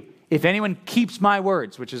say to you, if anyone keeps my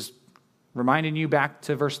words, which is reminding you back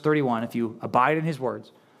to verse 31, if you abide in his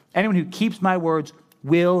words, anyone who keeps my words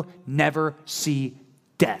will never see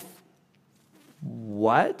death.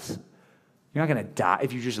 What? You're not going to die?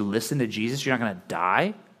 If you just listen to Jesus, you're not going to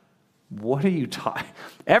die? What are you talking?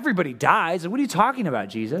 Everybody dies. What are you talking about,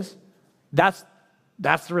 Jesus? That's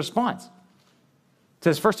the response. It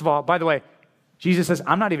says, first of all, by the way, Jesus says,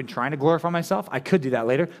 I'm not even trying to glorify myself. I could do that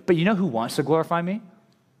later. But you know who wants to glorify me?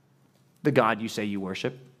 The God you say you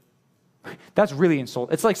worship. That's really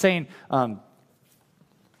insulting. It's like saying, you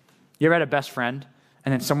ever had a best friend,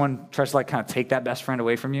 and then someone tries to like kind of take that best friend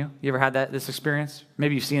away from you? You ever had this experience?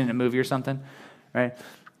 Maybe you've seen it in a movie or something, right?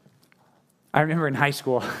 I remember in high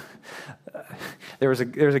school, there was a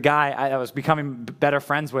guy I was becoming better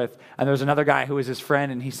friends with, and there was another guy who was his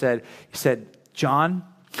friend, and he said, John,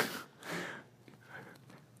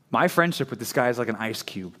 my friendship with this guy is like an ice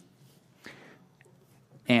cube.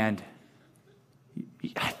 And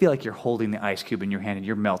I feel like you're holding the ice cube in your hand and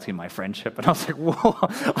you're melting my friendship. And I was like,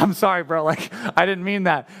 whoa, I'm sorry, bro. Like, I didn't mean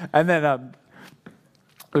that. And then there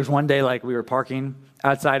was one day, like, we were parking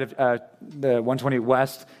outside of the 120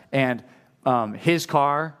 West, and his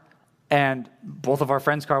car and both of our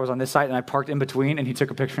friends' car was on this side, and I parked in between, and he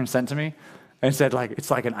took a picture and sent to me. And said, like,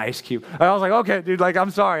 it's like an ice cube. And I was like, okay, dude, like,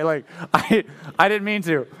 I'm sorry. Like, I didn't mean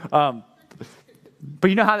to. But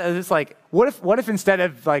you know how it's like, what if instead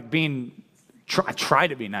of, like, try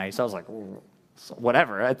to be nice, I was like,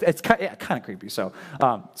 whatever. It's kind of creepy. So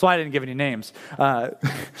I didn't give any names. But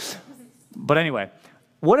anyway,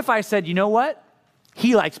 what if I said, you know what?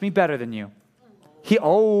 He likes me better than you.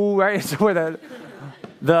 Right? So where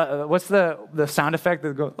what's the sound effect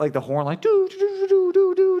that goes, like the horn, like, do, do, do, do,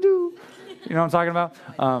 do, do, do. You know what I'm talking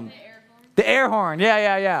about? The air horn.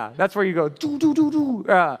 Yeah. That's where you go, do, do, do, do.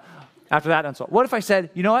 After that insult. What if I said,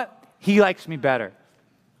 you know what? He likes me better.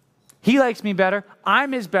 He likes me better.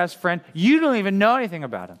 I'm his best friend. You don't even know anything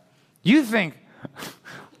about him. You think,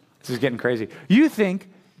 this is getting crazy. You think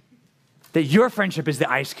that your friendship is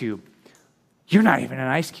the ice cube. You're not even an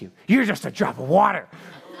ice cube. You're just a drop of water.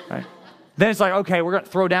 Right? Then it's like, okay, we're going to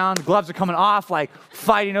throw down. The gloves are coming off, like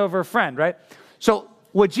fighting over a friend, right? So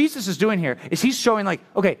what Jesus is doing here is he's showing like,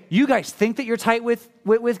 okay, you guys think that you're tight with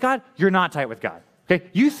God? You're not tight with God. Okay?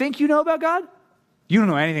 You think you know about God? You don't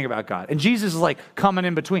know anything about God. And Jesus is like coming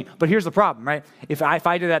in between. But here's the problem, right? If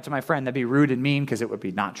I did that to my friend, that'd be rude and mean because it would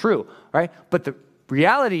be not true, right? But the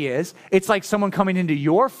reality is, it's like someone coming into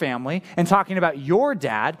your family and talking about your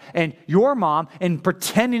dad and your mom and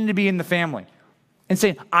pretending to be in the family and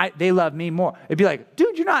saying, they love me more. It'd be like,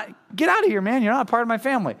 dude, get out of here, man. You're not a part of my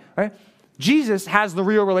family, right? Jesus has the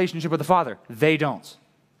real relationship with the Father. They don't.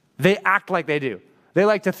 They act like they do. They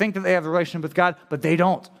like to think that they have a relationship with God, but they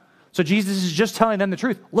don't. So Jesus is just telling them the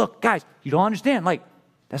truth. Look, guys, you don't understand. Like,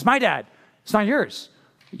 that's my dad. It's not yours.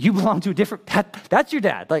 You belong to a different, that's your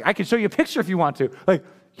dad. Like, I can show you a picture if you want to. Like,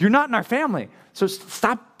 you're not in our family. So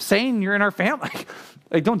stop saying you're in our family.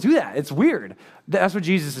 Like, don't do that. It's weird. That's what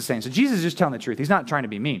Jesus is saying. So Jesus is just telling the truth. He's not trying to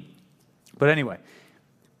be mean. But anyway,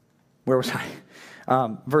 where was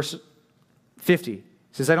I? Verse 50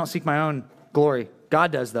 says, I don't seek my own glory.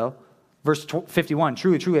 God does, though. Verse 51,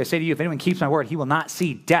 truly, truly, I say to you, if anyone keeps my word, he will not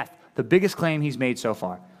see death. The biggest claim he's made so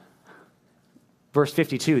far. Verse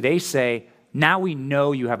 52, they say, now we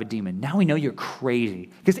know you have a demon. Now we know you're crazy.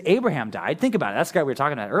 Because Abraham died. Think about it. That's the guy we were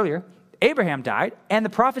talking about earlier. Abraham died, and the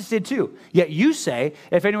prophets did too. Yet you say,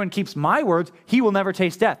 if anyone keeps my words, he will never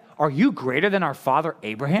taste death. Are you greater than our father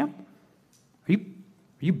Abraham? Are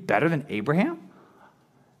you better than Abraham?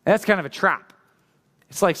 That's kind of a trap.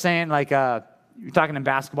 It's like saying, like, you're talking in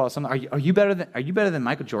basketball or something. Are you better than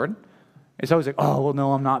Michael Jordan? It's always like, oh, well,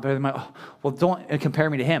 no, I'm not better than Michael. Oh, well, don't compare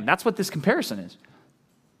me to him. That's what this comparison is.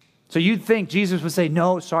 So you'd think Jesus would say,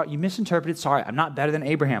 no, sorry, you misinterpreted. Sorry, I'm not better than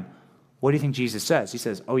Abraham. What do you think Jesus says? He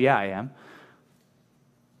says, oh, yeah, I am.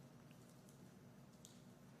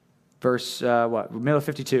 Verse, middle of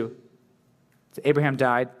 52. Abraham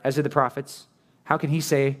died, as did the prophets. How can he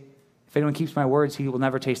say, if anyone keeps my words, he will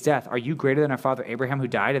never taste death? Are you greater than our father Abraham who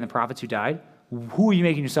died and the prophets who died? Who are you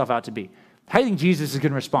making yourself out to be? How do you think Jesus is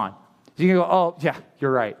going to respond? Is he going to go, oh, yeah,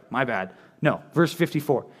 you're right, my bad. No, verse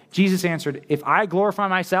 54. Jesus answered, if I glorify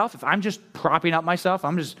myself, if I'm just propping up myself,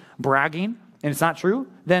 I'm just bragging, and it's not true,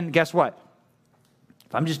 then guess what?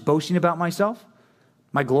 If I'm just boasting about myself,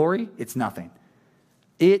 my glory, it's nothing.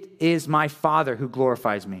 It is my Father who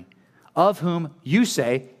glorifies me, of whom you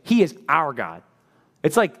say he is our God.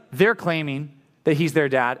 It's like they're claiming that he's their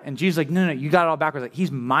dad, and Jesus is like, no, you got it all backwards. Like,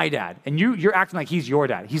 he's my dad, and you're acting like he's your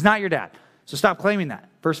dad. He's not your dad, so stop claiming that.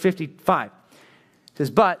 Verse 55 says,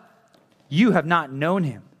 but you have not known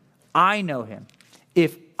him. I know him.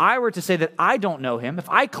 If I were to say that I don't know him, if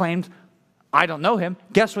I claimed I don't know him,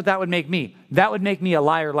 guess what that would make me? That would make me a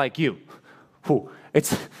liar like you.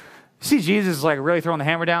 See, Jesus is like really throwing the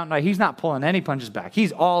hammer down. Like, he's not pulling any punches back.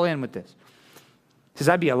 He's all in with this. He says,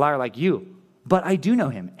 I'd be a liar like you, but I do know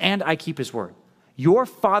him, and I keep his word. Your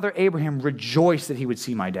father Abraham rejoiced that he would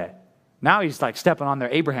see my day. Now he's like stepping on their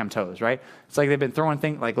Abraham toes, right? It's like they've been throwing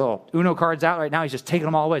things like little Uno cards out. Right now he's just taking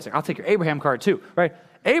them all away. It's like, I'll take your Abraham card too, right?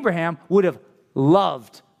 Abraham would have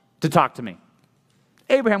loved to talk to me.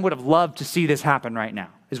 Abraham would have loved to see this happen right now,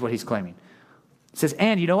 is what he's claiming. It says,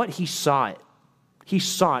 and you know what? He saw it. He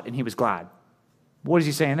saw it and he was glad. What is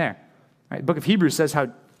he saying there? Right? The book of Hebrews says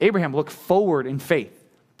how Abraham looked forward in faith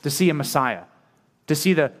to see a Messiah, to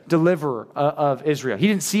see the deliverer of Israel. He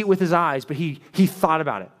didn't see it with his eyes, but he thought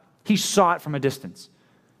about it. He saw it from a distance.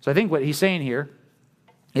 So I think what he's saying here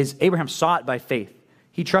is Abraham saw it by faith.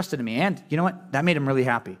 He trusted in me, and you know what? That made him really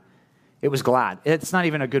happy. It was glad. It's not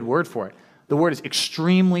even a good word for it. The word is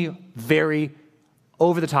extremely, very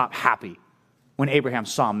over-the-top happy when Abraham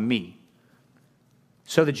saw me.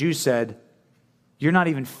 So the Jews said, you're not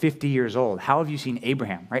even 50 years old. How have you seen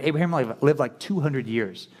Abraham? Right? Abraham lived like 200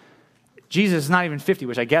 years. Jesus is not even 50,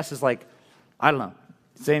 which I guess is like, I don't know,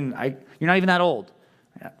 saying you're not even that old.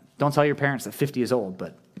 Don't tell your parents that 50 is old,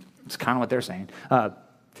 but it's kind of what they're saying. It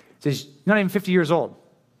says, you're not even 50 years old,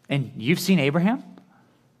 and you've seen Abraham?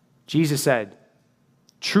 Jesus said,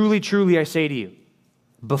 truly, truly, I say to you,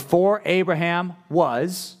 before Abraham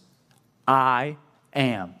was, I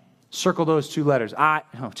am. Circle those two letters.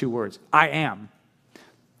 Two words. I am.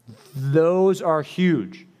 Those are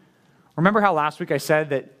huge. Remember how last week I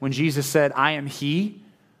said that when Jesus said, I am he,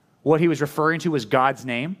 what he was referring to was God's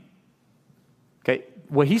name? Okay,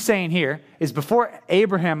 what he's saying here is before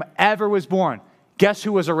Abraham ever was born, guess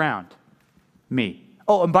who was around? Me.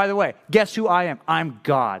 Oh, and by the way, guess who I am? I'm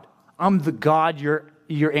God. I'm the God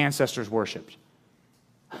your ancestors worshipped.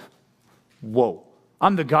 Whoa.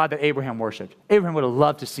 I'm the God that Abraham worshipped. Abraham would have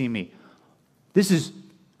loved to see me. This is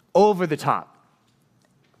over the top.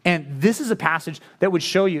 And this is a passage that would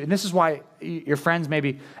show you, and this is why your friends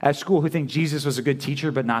maybe at school who think Jesus was a good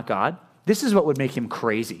teacher but not God, this is what would make him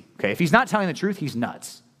crazy. Okay, if he's not telling the truth, he's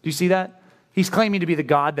nuts. Do you see that? He's claiming to be the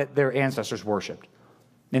God that their ancestors worshipped.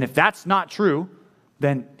 And if that's not true,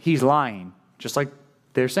 then he's lying, just like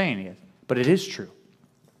they're saying he is. But it is true.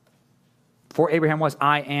 Before Abraham was,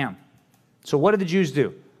 I am. So what did the Jews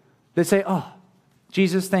do? They say, oh,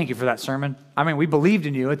 Jesus, thank you for that sermon. I mean, we believed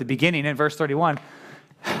in you at the beginning in verse 31.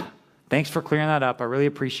 Thanks for clearing that up. I really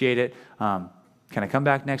appreciate it. Can I come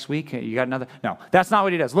back next week? You got another? No, that's not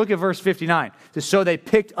what he does. Look at verse 59. It says, so they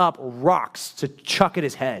picked up rocks to chuck at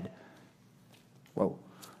his head. Whoa.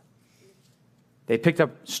 They picked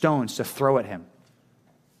up stones to throw at him.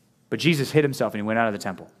 But Jesus hid himself and he went out of the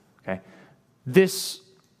temple. Okay? This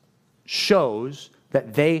shows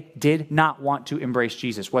that they did not want to embrace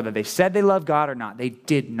Jesus. Whether they said they loved God or not, they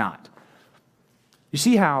did not. You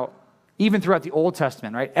see how even throughout the Old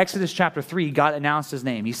Testament, right? Exodus chapter 3, God announced his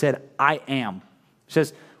name. He said, I am. He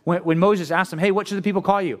says, when Moses asked him, hey, what should the people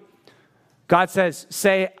call you? God says,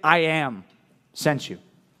 say, I am sent you.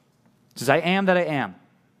 He says, I am that I am.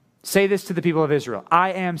 Say this to the people of Israel.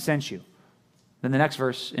 I am sent you. Then the next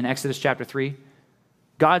verse in Exodus chapter 3,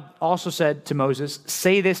 God also said to Moses,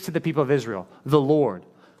 say this to the people of Israel, the Lord,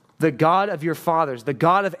 the God of your fathers, the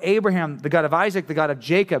God of Abraham, the God of Isaac, the God of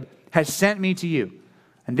Jacob, has sent me to you.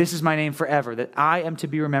 And this is my name forever, that I am to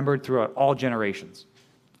be remembered throughout all generations.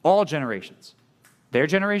 All generations. Their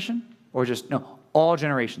generation? Or just, no, all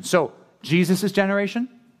generations. So, Jesus' generation?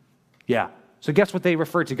 Yeah. So guess what they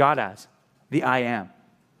refer to God as? The I am.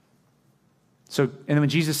 So, and then when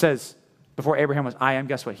Jesus says, before Abraham was I am,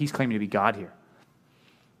 guess what? He's claiming to be God here.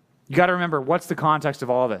 You got to remember, what's the context of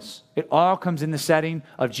all this? It all comes in the setting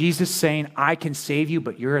of Jesus saying, I can save you,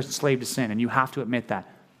 but you're a slave to sin, and you have to admit that.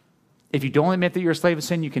 If you don't admit that you're a slave of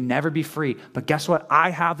sin, you can never be free. But guess what? I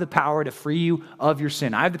have the power to free you of your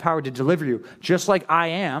sin. I have the power to deliver you, just like I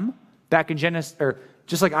am back in Genesis, or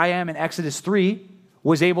just like I am in Exodus 3,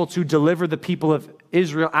 was able to deliver the people of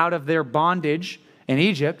Israel out of their bondage in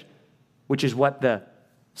Egypt, which is what the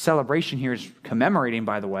celebration here is commemorating,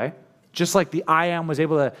 by the way. Just like the I am was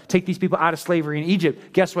able to take these people out of slavery in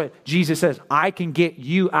Egypt, guess what Jesus says? I can get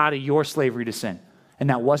you out of your slavery to sin. And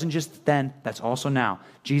that wasn't just then, that's also now.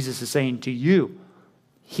 Jesus is saying to you,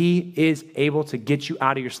 he is able to get you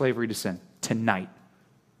out of your slavery to sin tonight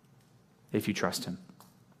if you trust him.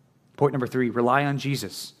 Point number 3, rely on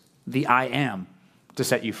Jesus, the I am, to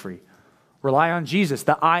set you free. Rely on Jesus,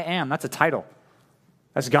 the I am. That's a title.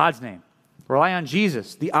 That's God's name. Rely on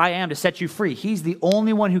Jesus, the I am, to set you free. He's the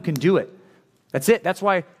only one who can do it. That's it. That's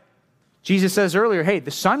why Jesus says earlier, hey,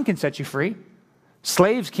 the Son can set you free.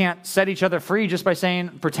 Slaves can't set each other free just by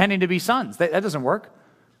pretending to be sons. That doesn't work.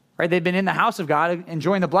 Right? They've been in the house of God,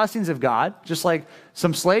 enjoying the blessings of God, just like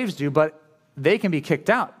some slaves do, but they can be kicked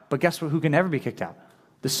out. But guess what? Who can never be kicked out?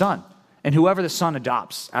 The Son. And whoever the Son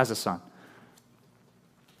adopts as a son.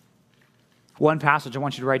 One passage I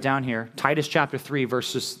want you to write down here, Titus chapter 3,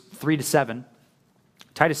 verses 3 to 7.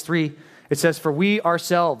 Titus 3, it says, for we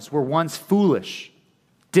ourselves were once foolish,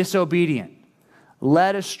 disobedient,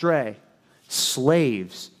 led astray,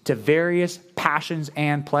 slaves to various passions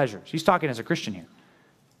and pleasures. He's talking as a Christian here.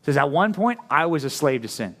 He says, at one point, I was a slave to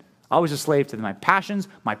sin. I was a slave to my passions,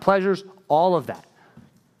 my pleasures, all of that.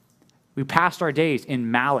 We passed our days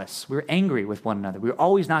in malice. We were angry with one another. We were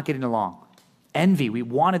always not getting along. Envy. We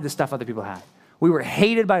wanted the stuff other people had. We were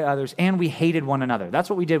hated by others, and we hated one another. That's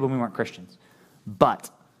what we did when we weren't Christians. But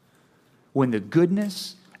when the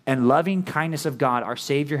goodness and loving kindness of God, our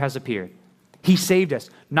Savior, has appeared, he saved us,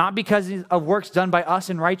 not because of works done by us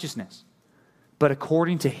in righteousness, but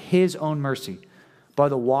according to his own mercy, by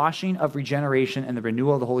the washing of regeneration and the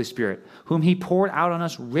renewal of the Holy Spirit, whom he poured out on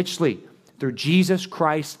us richly through Jesus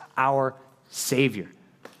Christ our Savior,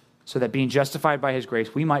 so that being justified by his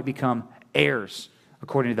grace, we might become heirs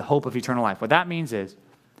according to the hope of eternal life. What that means is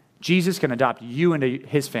Jesus can adopt you into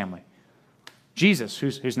his family. Jesus,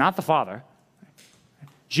 who's not the Father,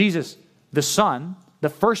 Jesus, the Son, the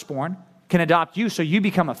firstborn, can adopt you so you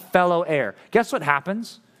become a fellow heir. Guess what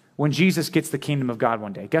happens when Jesus gets the kingdom of God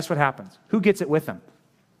one day? Guess what happens? Who gets it with him?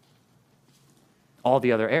 All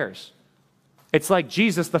the other heirs. It's like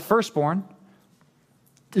Jesus, the firstborn,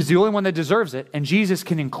 is the only one that deserves it, and Jesus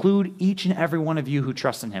can include each and every one of you who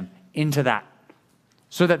trust in him into that.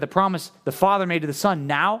 So that the promise the Father made to the Son,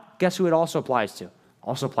 now, guess who it also applies to?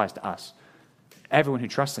 Also applies to us. Everyone who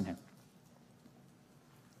trusts in him.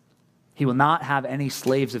 He will not have any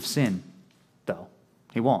slaves of sin, though.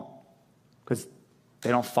 He won't, because they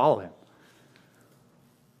don't follow him.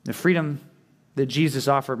 The freedom that Jesus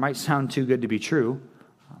offered might sound too good to be true,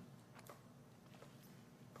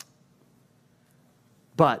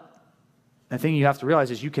 but the thing you have to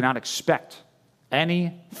realize is you cannot expect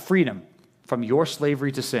any freedom from your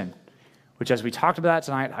slavery to sin, which, as we talked about that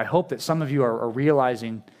tonight, I hope that some of you are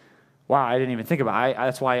realizing, wow, I didn't even think about it.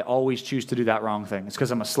 That's why I always choose to do that wrong thing. It's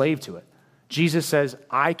because I'm a slave to it. Jesus says,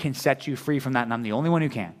 I can set you free from that, and I'm the only one who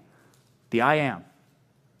can. The I am.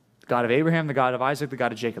 The God of Abraham, the God of Isaac, the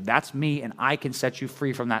God of Jacob. That's me, and I can set you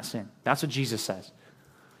free from that sin. That's what Jesus says.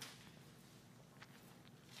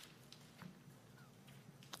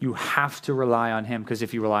 You have to rely on him, because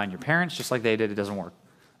if you rely on your parents, just like they did, it doesn't work.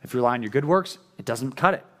 If you rely on your good works, it doesn't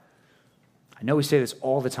cut it. I know we say this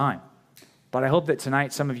all the time, but I hope that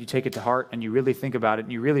tonight some of you take it to heart and you really think about it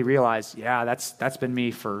and you really realize, yeah, that's been me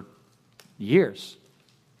for years.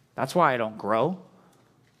 That's why I don't grow.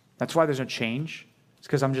 That's why there's no change. It's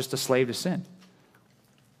because I'm just a slave to sin.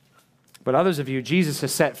 But others of you, Jesus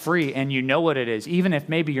has set free, and you know what it is. Even if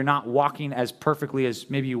maybe you're not walking as perfectly as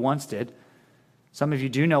maybe you once did, some of you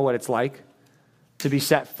do know what it's like to be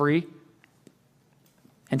set free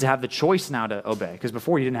and to have the choice now to obey. Because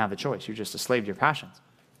before you didn't have the choice. You're just a slave to your passions.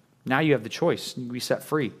 Now you have the choice. You can be set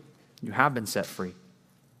free. You have been set free.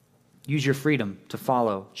 Use your freedom to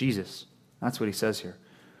follow Jesus. That's what he says here.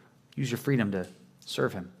 Use your freedom to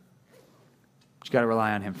serve him. But you got to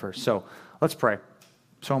rely on him first. So let's pray.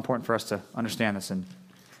 So important for us to understand this and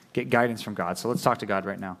get guidance from God. So let's talk to God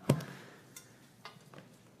right now.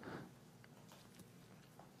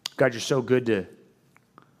 God, you're so good to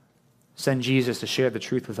send Jesus to share the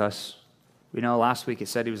truth with us. We know last week it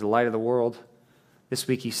said he was the light of the world. This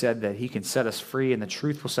week he said that he can set us free and the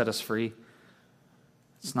truth will set us free.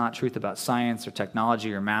 It's not truth about science or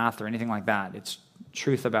technology or math or anything like that. It's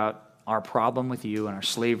truth about our problem with you and our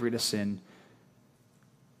slavery to sin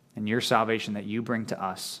and your salvation that you bring to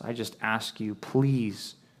us. I just ask you,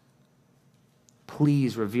 please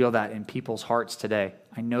reveal that in people's hearts today.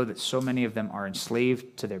 I know that so many of them are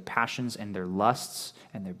enslaved to their passions and their lusts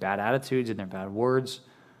and their bad attitudes and their bad words.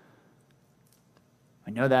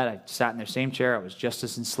 I know that. I sat in their same chair. I was just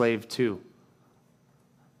as enslaved too.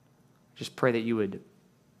 Just pray that you would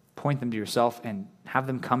point them to yourself and have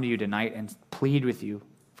them come to you tonight and plead with you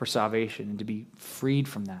for salvation and to be freed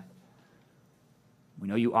from that. We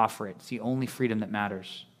know you offer it. It's the only freedom that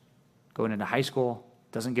matters. Going into high school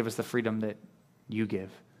doesn't give us the freedom that you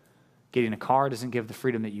give. Getting a car doesn't give the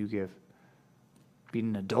freedom that you give. Being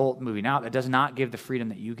an adult, moving out, that does not give the freedom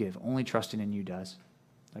that you give. Only trusting in you does.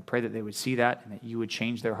 I pray that they would see that and that you would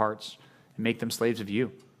change their hearts and make them slaves of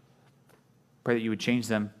you. Pray that you would change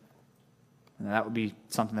them, and that would be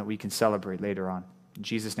something that we can celebrate later on. In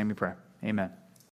Jesus' name we pray. Amen.